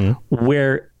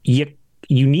where you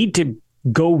need to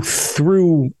go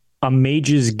through a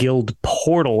Mages Guild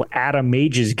portal at a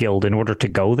Mages Guild in order to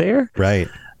go there. Right.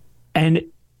 And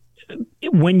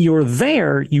when you're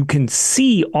there, you can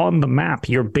see on the map,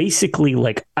 you're basically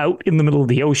like out in the middle of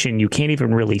the ocean. You can't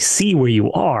even really see where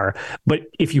you are. But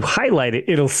if you highlight it,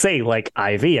 it'll say like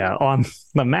Ivea on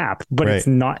the map, but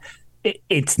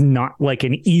it's not like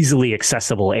an easily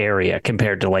accessible area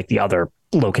compared to like the other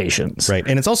locations. Right.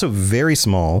 And it's also very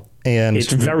small. And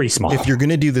it's very small. If you're going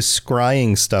to do the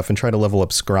scrying stuff and try to level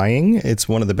up scrying, it's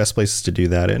one of the best places to do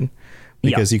that in.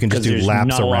 Because you can just do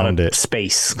laps around it.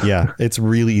 Space. Yeah, it's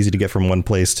really easy to get from one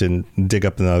place to dig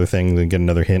up another thing, then get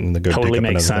another hint, and then go dig up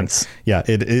another sense. thing. Yeah,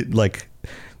 it like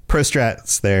pro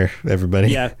strats there, everybody.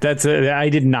 Yeah, I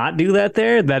did not do that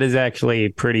there. That is actually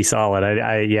pretty solid.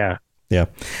 Yeah.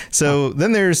 So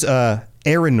then there's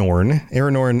Aranorn.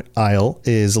 Aranorn Isle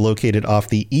is located off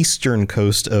the eastern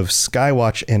coast of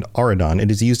Skywatch and Auradon. It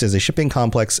is used as a shipping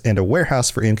complex and a warehouse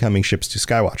for incoming ships to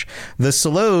Skywatch. The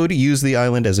Slode used the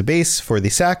island as a base for the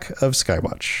sack of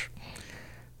Skywatch.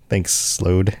 Thanks,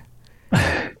 Slode.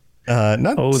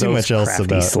 Not too much else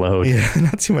about Slode. Yeah,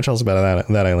 not too much else about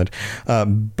that island.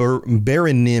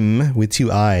 Baranim with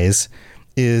two eyes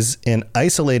is an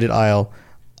isolated isle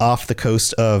off the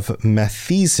coast of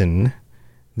Mathisen.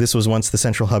 This was once the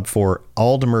central hub for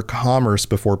Aldemer commerce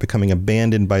before becoming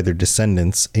abandoned by their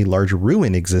descendants. A large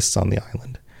ruin exists on the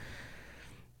island.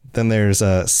 Then there's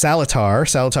Salatar.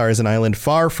 Salatar is an island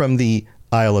far from the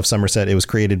Isle of Summerset. It was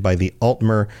created by the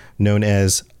Altmer known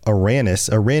as Aranius.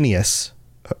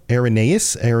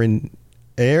 Aranius.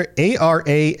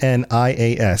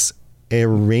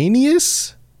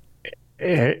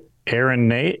 Yeah.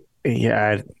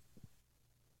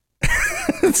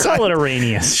 Call it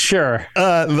Aranius, sure.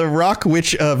 The Rock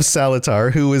Witch of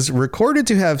Salatar, who was recorded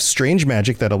to have strange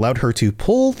magic that allowed her to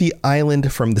pull the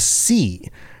island from the sea.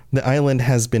 The island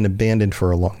has been abandoned for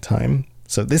a long time.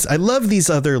 So I love these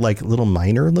other like little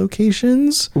minor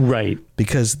locations. Right.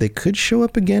 Because they could show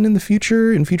up again in the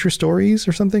future, in future stories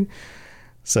or something.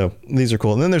 So these are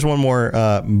cool. And then there's one more.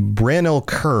 Branel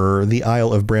Kur, the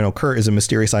Isle of Branel Kur, is a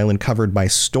mysterious island covered by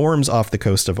storms off the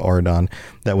coast of Auradon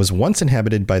that was once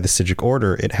inhabited by the Sijic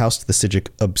Order. It housed the Sijic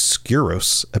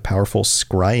Obscuros, a powerful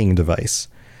scrying device.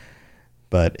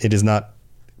 But it is not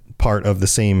part of the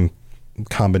same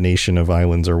combination of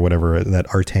islands or whatever that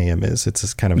Artaeum is. It's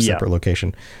a kind of a separate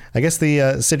location. I guess the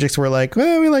Sijics were like,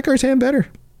 well, we like Artaeum better.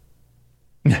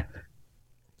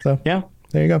 So yeah,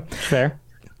 there you go. Fair.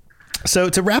 So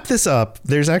to wrap this up,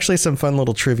 there's actually some fun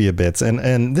little trivia bits.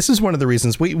 And this is one of the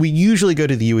reasons we usually go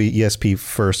to the UESP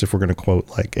first if we're going to quote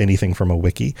like anything from a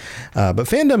wiki. But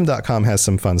fandom.com has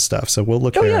some fun stuff. So we'll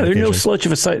look there. Oh, yeah, there's no slouch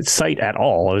of a site at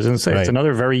all. I was going to say, It's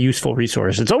another very useful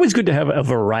resource. It's always good to have a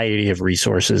variety of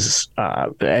resources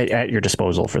at your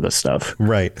disposal for this stuff.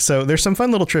 Right. So there's some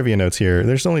fun little trivia notes here.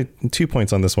 There's only 2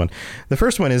 points on this one. The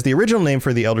first one is the original name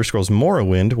for the Elder Scrolls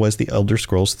Morrowind was the Elder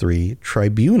Scrolls 3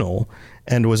 Tribunal,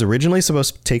 and was originally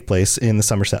supposed to take place in the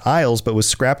Summerset Isles, but was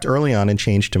scrapped early on and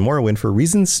changed to Morrowind for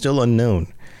reasons still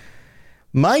unknown.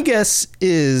 My guess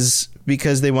is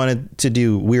because they wanted to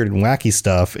do weird and wacky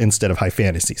stuff instead of high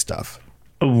fantasy stuff.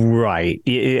 Right.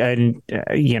 And,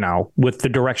 with the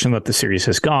direction that the series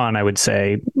has gone, I would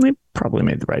say they probably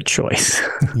made the right choice.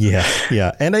 Yeah.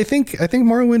 And I think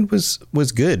Morrowind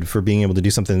was good for being able to do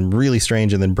something really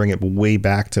strange and then bring it way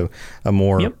back to a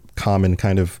more common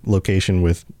kind of location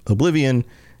with Oblivion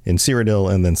in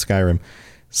Cyrodiil and then Skyrim.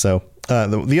 So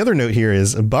the other note here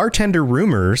is bartender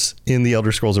rumors in the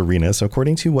Elder Scrolls Arena. So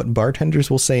according to what bartenders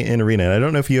will say in Arena, and I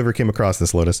don't know if you ever came across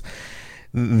this, Lotus,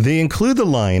 they include the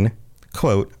line,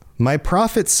 quote, "My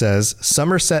prophet says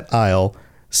Summerset Isle,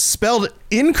 spelled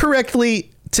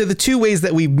incorrectly to the 2 ways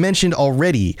that we mentioned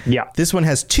already. Yeah. This one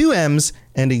has 2 M's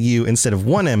and a U instead of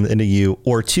 1 M and a U,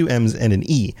 or 2 M's and an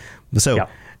E. So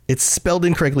it's spelled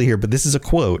incorrectly here, but this is a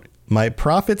quote. My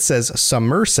prophet says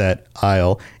Summerset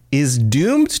Isle is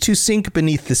doomed to sink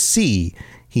beneath the sea.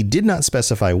 He did not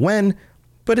specify when,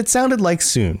 but it sounded like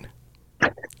soon."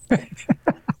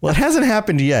 Well, it hasn't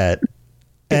happened yet.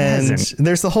 And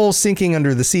there's the whole sinking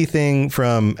under the sea thing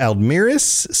from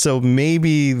Aldmiris. So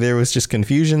maybe there was just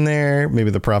confusion there.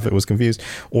 Maybe the prophet was confused,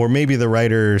 or maybe the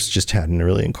writers just hadn't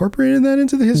really incorporated that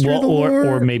into the history of the lore.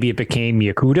 Or maybe it became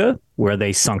Yakuta, where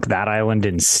they sunk that island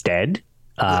instead.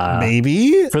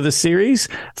 Maybe for the series,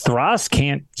 Thras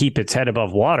can't keep its head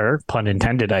above water, pun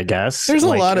intended, I guess. There's a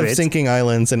lot of sinking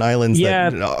islands and islands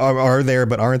that are there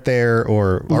but aren't there,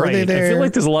 or are they there? I feel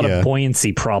like there's a lot of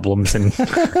buoyancy problems in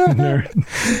there.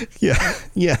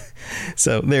 Yeah.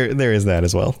 So there is that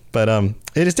as well. But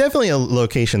it is definitely a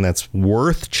location that's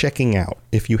worth checking out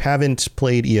if you haven't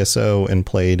played ESO and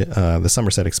played the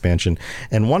Summerset expansion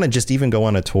and want to just even go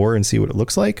on a tour and see what it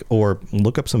looks like, or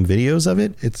look up some videos of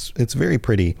it. It's very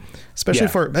pretty, especially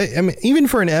for even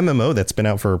for an MMO that's been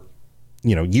out for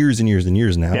years and years and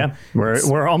years now. Yeah,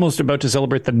 we're almost about to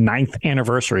celebrate the 9th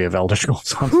anniversary of Elder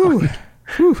Scrolls Online.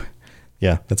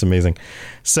 Yeah, that's amazing.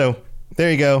 So there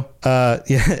you go.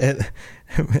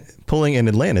 Pulling in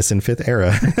Atlantis in 5th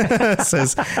era,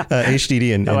 says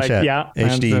HDD in chat. Yeah,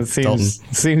 HD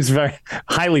seems very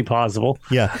highly plausible.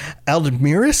 Yeah.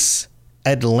 Aldmiris?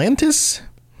 Atlantis?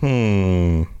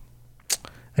 I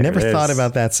never thought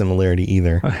about that similarity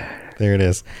either. There it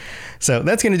is. So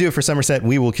that's going to do it for Summerset.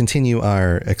 We will continue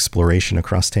our exploration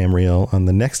across Tamriel on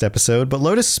the next episode. But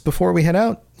Lotus, before we head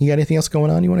out, you got anything else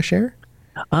going on you want to share?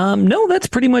 No, that's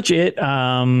pretty much it.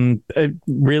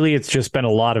 Really, it's just been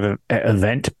a lot of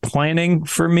event planning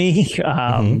for me.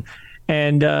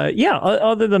 And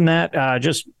other than that,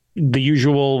 just the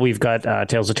usual. We've got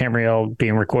Tales of Tamriel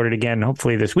being recorded again,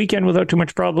 hopefully this weekend without too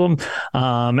much problem.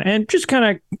 And just kind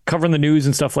of covering the news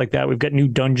and stuff like that. We've got new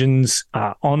dungeons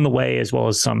on the way, as well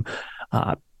as some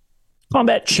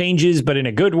combat changes, but in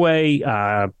a good way,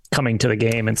 coming to the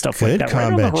game and stuff like that.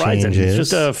 Right on the horizon. Changes. It's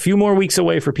just a few more weeks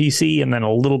away for PC, and then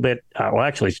a little bit,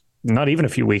 actually not even a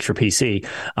few weeks for PC,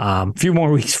 a few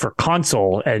more weeks for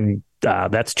console, and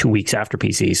that's 2 weeks after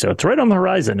PC. So it's right on the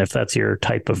horizon if that's your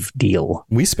type of deal.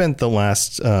 We spent the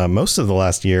most of the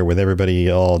last year with everybody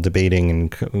all debating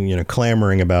and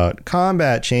clamoring about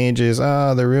combat changes.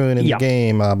 They're ruining the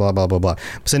game. Blah blah blah blah blah.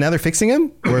 So now they're fixing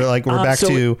them. We're back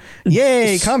to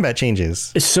yay combat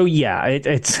changes. So yeah,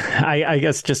 it's I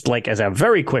guess just like as a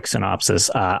very quick synopsis,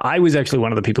 I was actually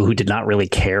one of the people who did not really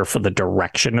care for the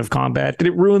direction of combat. Did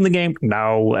it ruin the game?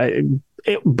 No,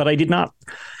 but I did not.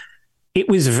 It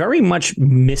was very much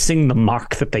missing the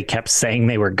mark that they kept saying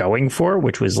they were going for,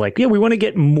 which was like, we want to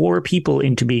get more people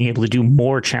into being able to do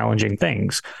more challenging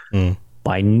things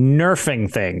by nerfing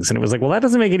things. And it was like, well, that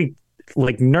doesn't make any,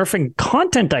 like, nerfing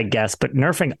content, I guess, but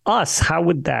nerfing us, how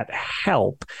would that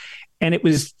help? And it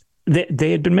was,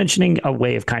 they had been mentioning a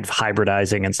way of kind of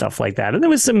hybridizing and stuff like that. And there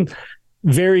was some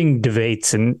varying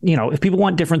debates, and if people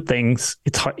want different things,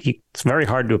 it's very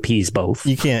hard to appease both.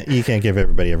 You can't give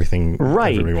everybody everything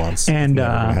everybody wants. And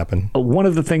one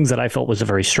of the things that I felt was a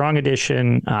very strong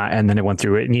addition, and then it went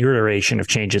through an iteration of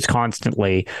changes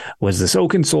constantly, was this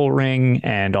Oaken Soul ring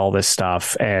and all this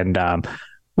stuff. And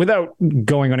without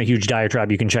going on a huge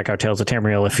diatribe, you can check out Tales of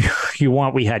Tamriel if you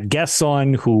want. We had guests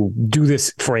on who do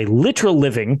this for a literal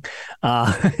living,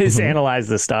 is analyze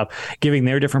this stuff, giving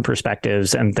their different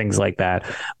perspectives and things like that.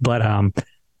 But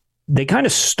they kind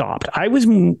of stopped.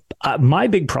 My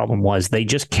big problem was they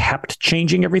just kept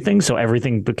changing everything. So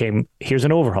everything became, here's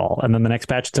an overhaul. And then the next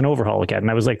patch, it's an overhaul again.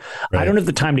 And I was like, I don't have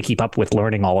the time to keep up with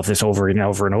learning all of this over and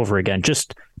over and over again.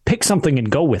 Just pick something and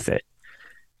go with it.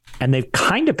 And they've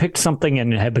kind of picked something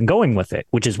and have been going with it,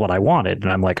 which is what I wanted.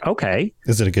 And I'm like, okay.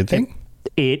 Is it a good thing?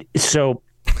 So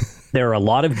there are a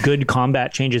lot of good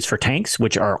combat changes for tanks,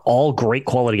 which are all great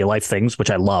quality of life things,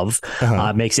 which I love.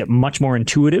 Makes it much more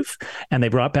intuitive. And they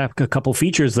brought back a couple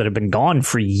features that have been gone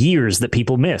for years that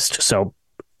people missed. So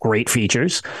great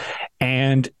features.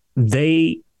 And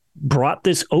they brought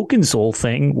this Oaken Soul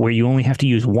thing where you only have to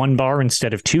use one bar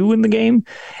instead of two in the game.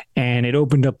 And it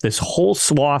opened up this whole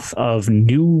swath of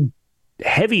new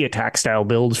heavy attack style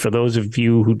builds for those of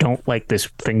you who don't like this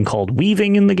thing called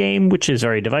weaving in the game, which is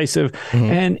very divisive.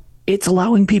 And it's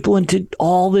allowing people into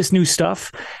all this new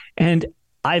stuff. And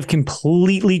I've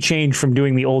completely changed from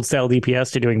doing the old style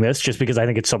DPS to doing this just because I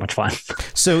think it's so much fun.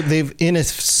 So they've, in a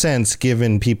sense,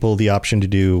 given people the option to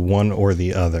do one or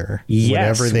the other,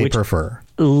 whatever they prefer.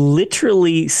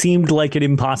 Literally seemed like an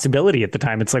impossibility at the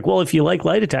time. It's like, well, if you like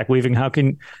light attack weaving,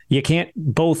 you can't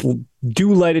both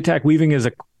do light attack weaving as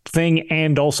a thing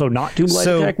and also not do light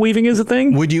attack weaving as a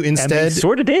thing? Would you instead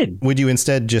sort of did? Would you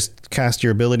instead just cast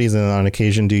your abilities and on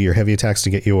occasion do your heavy attacks to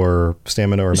get your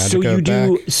stamina or magicka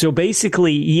back? So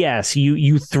basically, yes,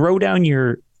 you throw down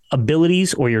your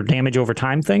abilities or your damage over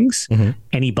time things,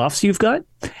 any buffs you've got,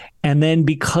 and then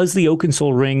because the Oaken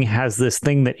Soul Ring has this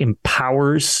thing that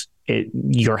empowers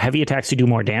your heavy attacks to do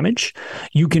more damage,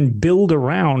 you can build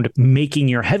around making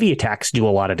your heavy attacks do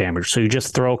a lot of damage. So you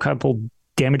just throw a couple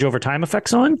damage over time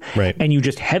effects on, and you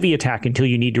just heavy attack until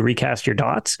you need to recast your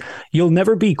dots. You'll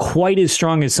never be quite as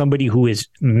strong as somebody who is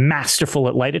masterful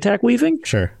at light attack weaving.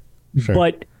 Sure.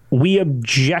 But we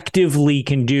objectively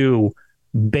can do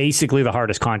basically the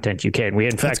hardest content you can. We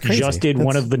in fact just did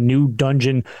one of the new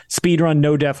dungeon speedrun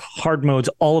no death hard modes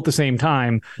all at the same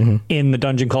time in the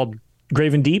dungeon called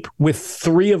Graven Deep, with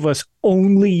 3 of us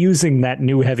only using that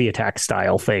new heavy attack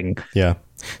style thing. Yeah.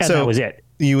 And that was it.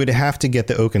 You would have to get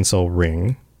the Oaken Soul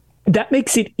Ring. That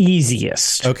makes it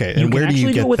easiest. Okay, and where do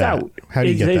you get that? How do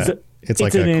you get that? It's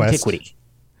like a quest? Antiquity.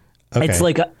 Okay. It's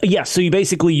like so you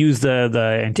basically use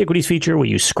the antiquities feature where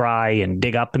you scry and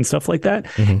dig up and stuff like that,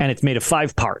 and it's made of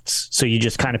 5 parts. So you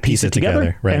just kind of piece it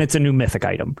together, and it's a new mythic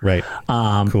item. Right.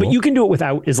 Cool. But you can do it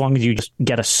without, as long as you just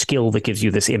get a skill that gives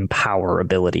you this empower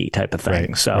ability type of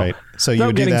thing. So you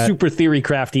would do that. Super theory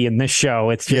crafty in this show.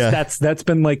 It's just that's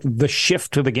been like the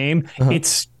shift to the game.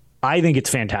 I think it's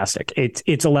fantastic.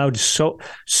 It's allowed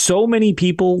so many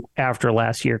people after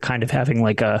last year kind of having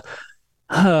like a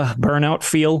burnout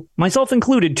feel, myself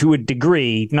included to a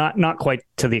degree, not quite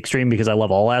to the extreme because I love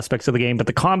all aspects of the game, but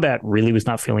the combat really was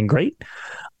not feeling great.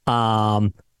 I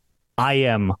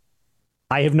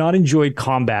have not enjoyed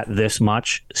combat this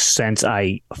much since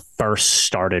I first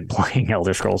started playing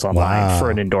Elder Scrolls Online for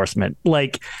an endorsement.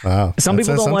 Like some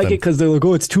people don't like it because they're like,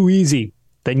 oh, it's too easy.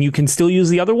 Then you can still use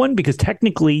the other one because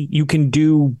technically you can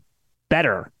do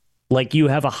better. Like you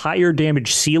have a higher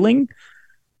damage ceiling,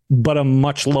 but a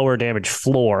much lower damage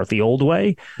floor the old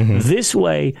way. This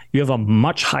way, you have a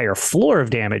much higher floor of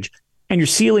damage, and your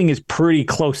ceiling is pretty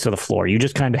close to the floor. You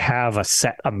just kind of have a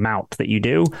set amount that you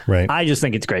do. Right. I just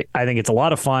think it's great. I think it's a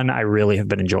lot of fun. I really have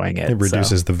been enjoying it. It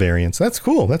reduces the variance. That's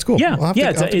cool. Yeah. I'll have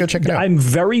to go check it out. I'm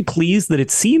very pleased that it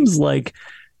seems like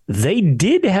they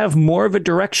did have more of a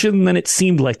direction than it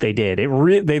seemed like they did.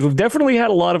 They've definitely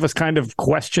had a lot of us kind of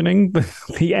questioning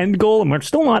the end goal, and we're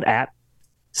still not at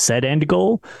said end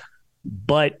goal,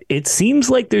 but it seems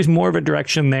like there's more of a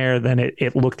direction there than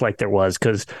it looked like there was,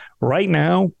 because right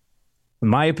now, in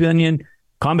my opinion,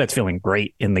 combat's feeling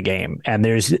great in the game, and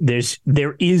there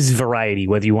is variety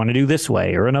whether you want to do this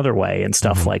way or another way and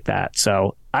stuff like that.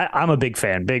 So I'm a big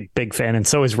fan, big fan, and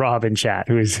so is Rob in chat,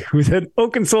 who's an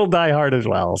Oaken Soul diehard as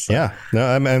well. So. Yeah,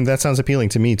 no, that sounds appealing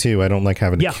to me too. I don't like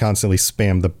having to constantly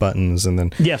spam the buttons and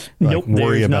then there's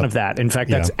none of that. In fact,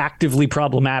 that's actively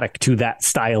problematic to that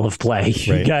style of play.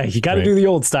 Right. You got to do the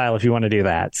old style if you want to do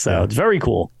that. So it's very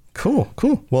cool. Cool.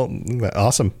 Well,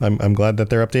 awesome. I'm glad that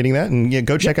they're updating that, and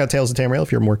go check out Tales of Tamriel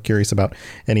if you're more curious about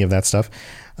any of that stuff.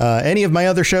 any of my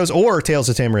other shows or Tales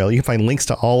of Tamriel. You can find links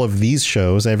to all of these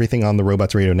shows, everything on the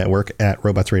Robots Radio Network at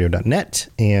robotsradio.net.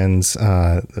 And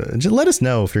just let us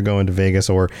know if you're going to Vegas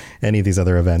or any of these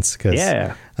other events,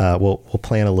 because we'll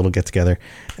plan a little get together.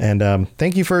 And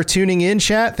thank you for tuning in,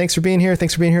 chat. Thanks for being here.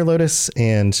 Thanks for being here, Lotus.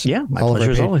 And my all of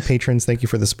pleasure our patrons, thank you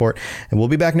for the support. And we'll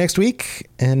be back next week.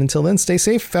 And until then, stay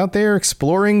safe out there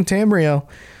exploring Tamriel.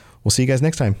 We'll see you guys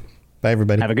next time. Bye,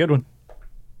 everybody. Have a good one.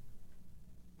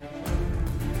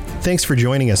 Thanks for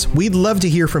joining us. We'd love to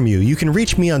hear from you. You can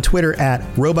reach me on Twitter at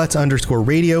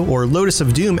robots_radio or Lotus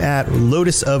of Doom at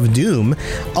Lotus of Doom.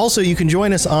 Also, you can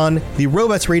join us on the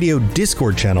Robots Radio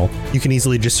Discord channel. You can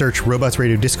easily just search Robots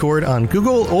Radio Discord on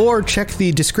Google or check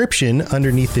the description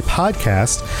underneath the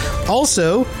podcast.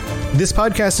 Also, this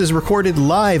podcast is recorded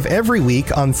live every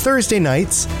week on Thursday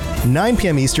nights, 9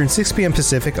 p.m. Eastern, 6 p.m.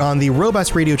 Pacific on the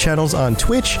Robots Radio channels on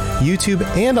Twitch, YouTube,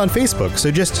 and on Facebook.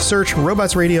 So just search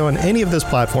Robots Radio on any of those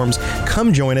platforms.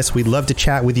 Come join us. We'd love to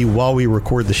chat with you while we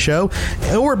record the show,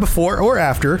 or before or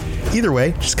after. Either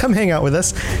way, just come hang out with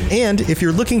us. And if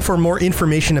you're looking for more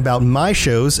information about my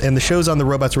shows and the shows on the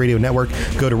Robots Radio Network,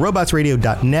 go to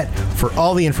robotsradio.net for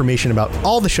all the information about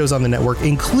all the shows on the network,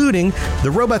 including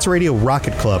the Robots Radio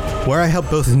Rocket Club, where I help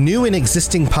both new and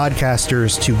existing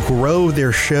podcasters to grow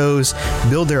their shows,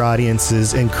 build their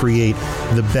audiences, and create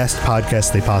the best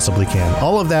podcasts they possibly can.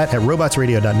 All of that at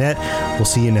robotsradio.net. We'll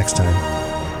see you next time.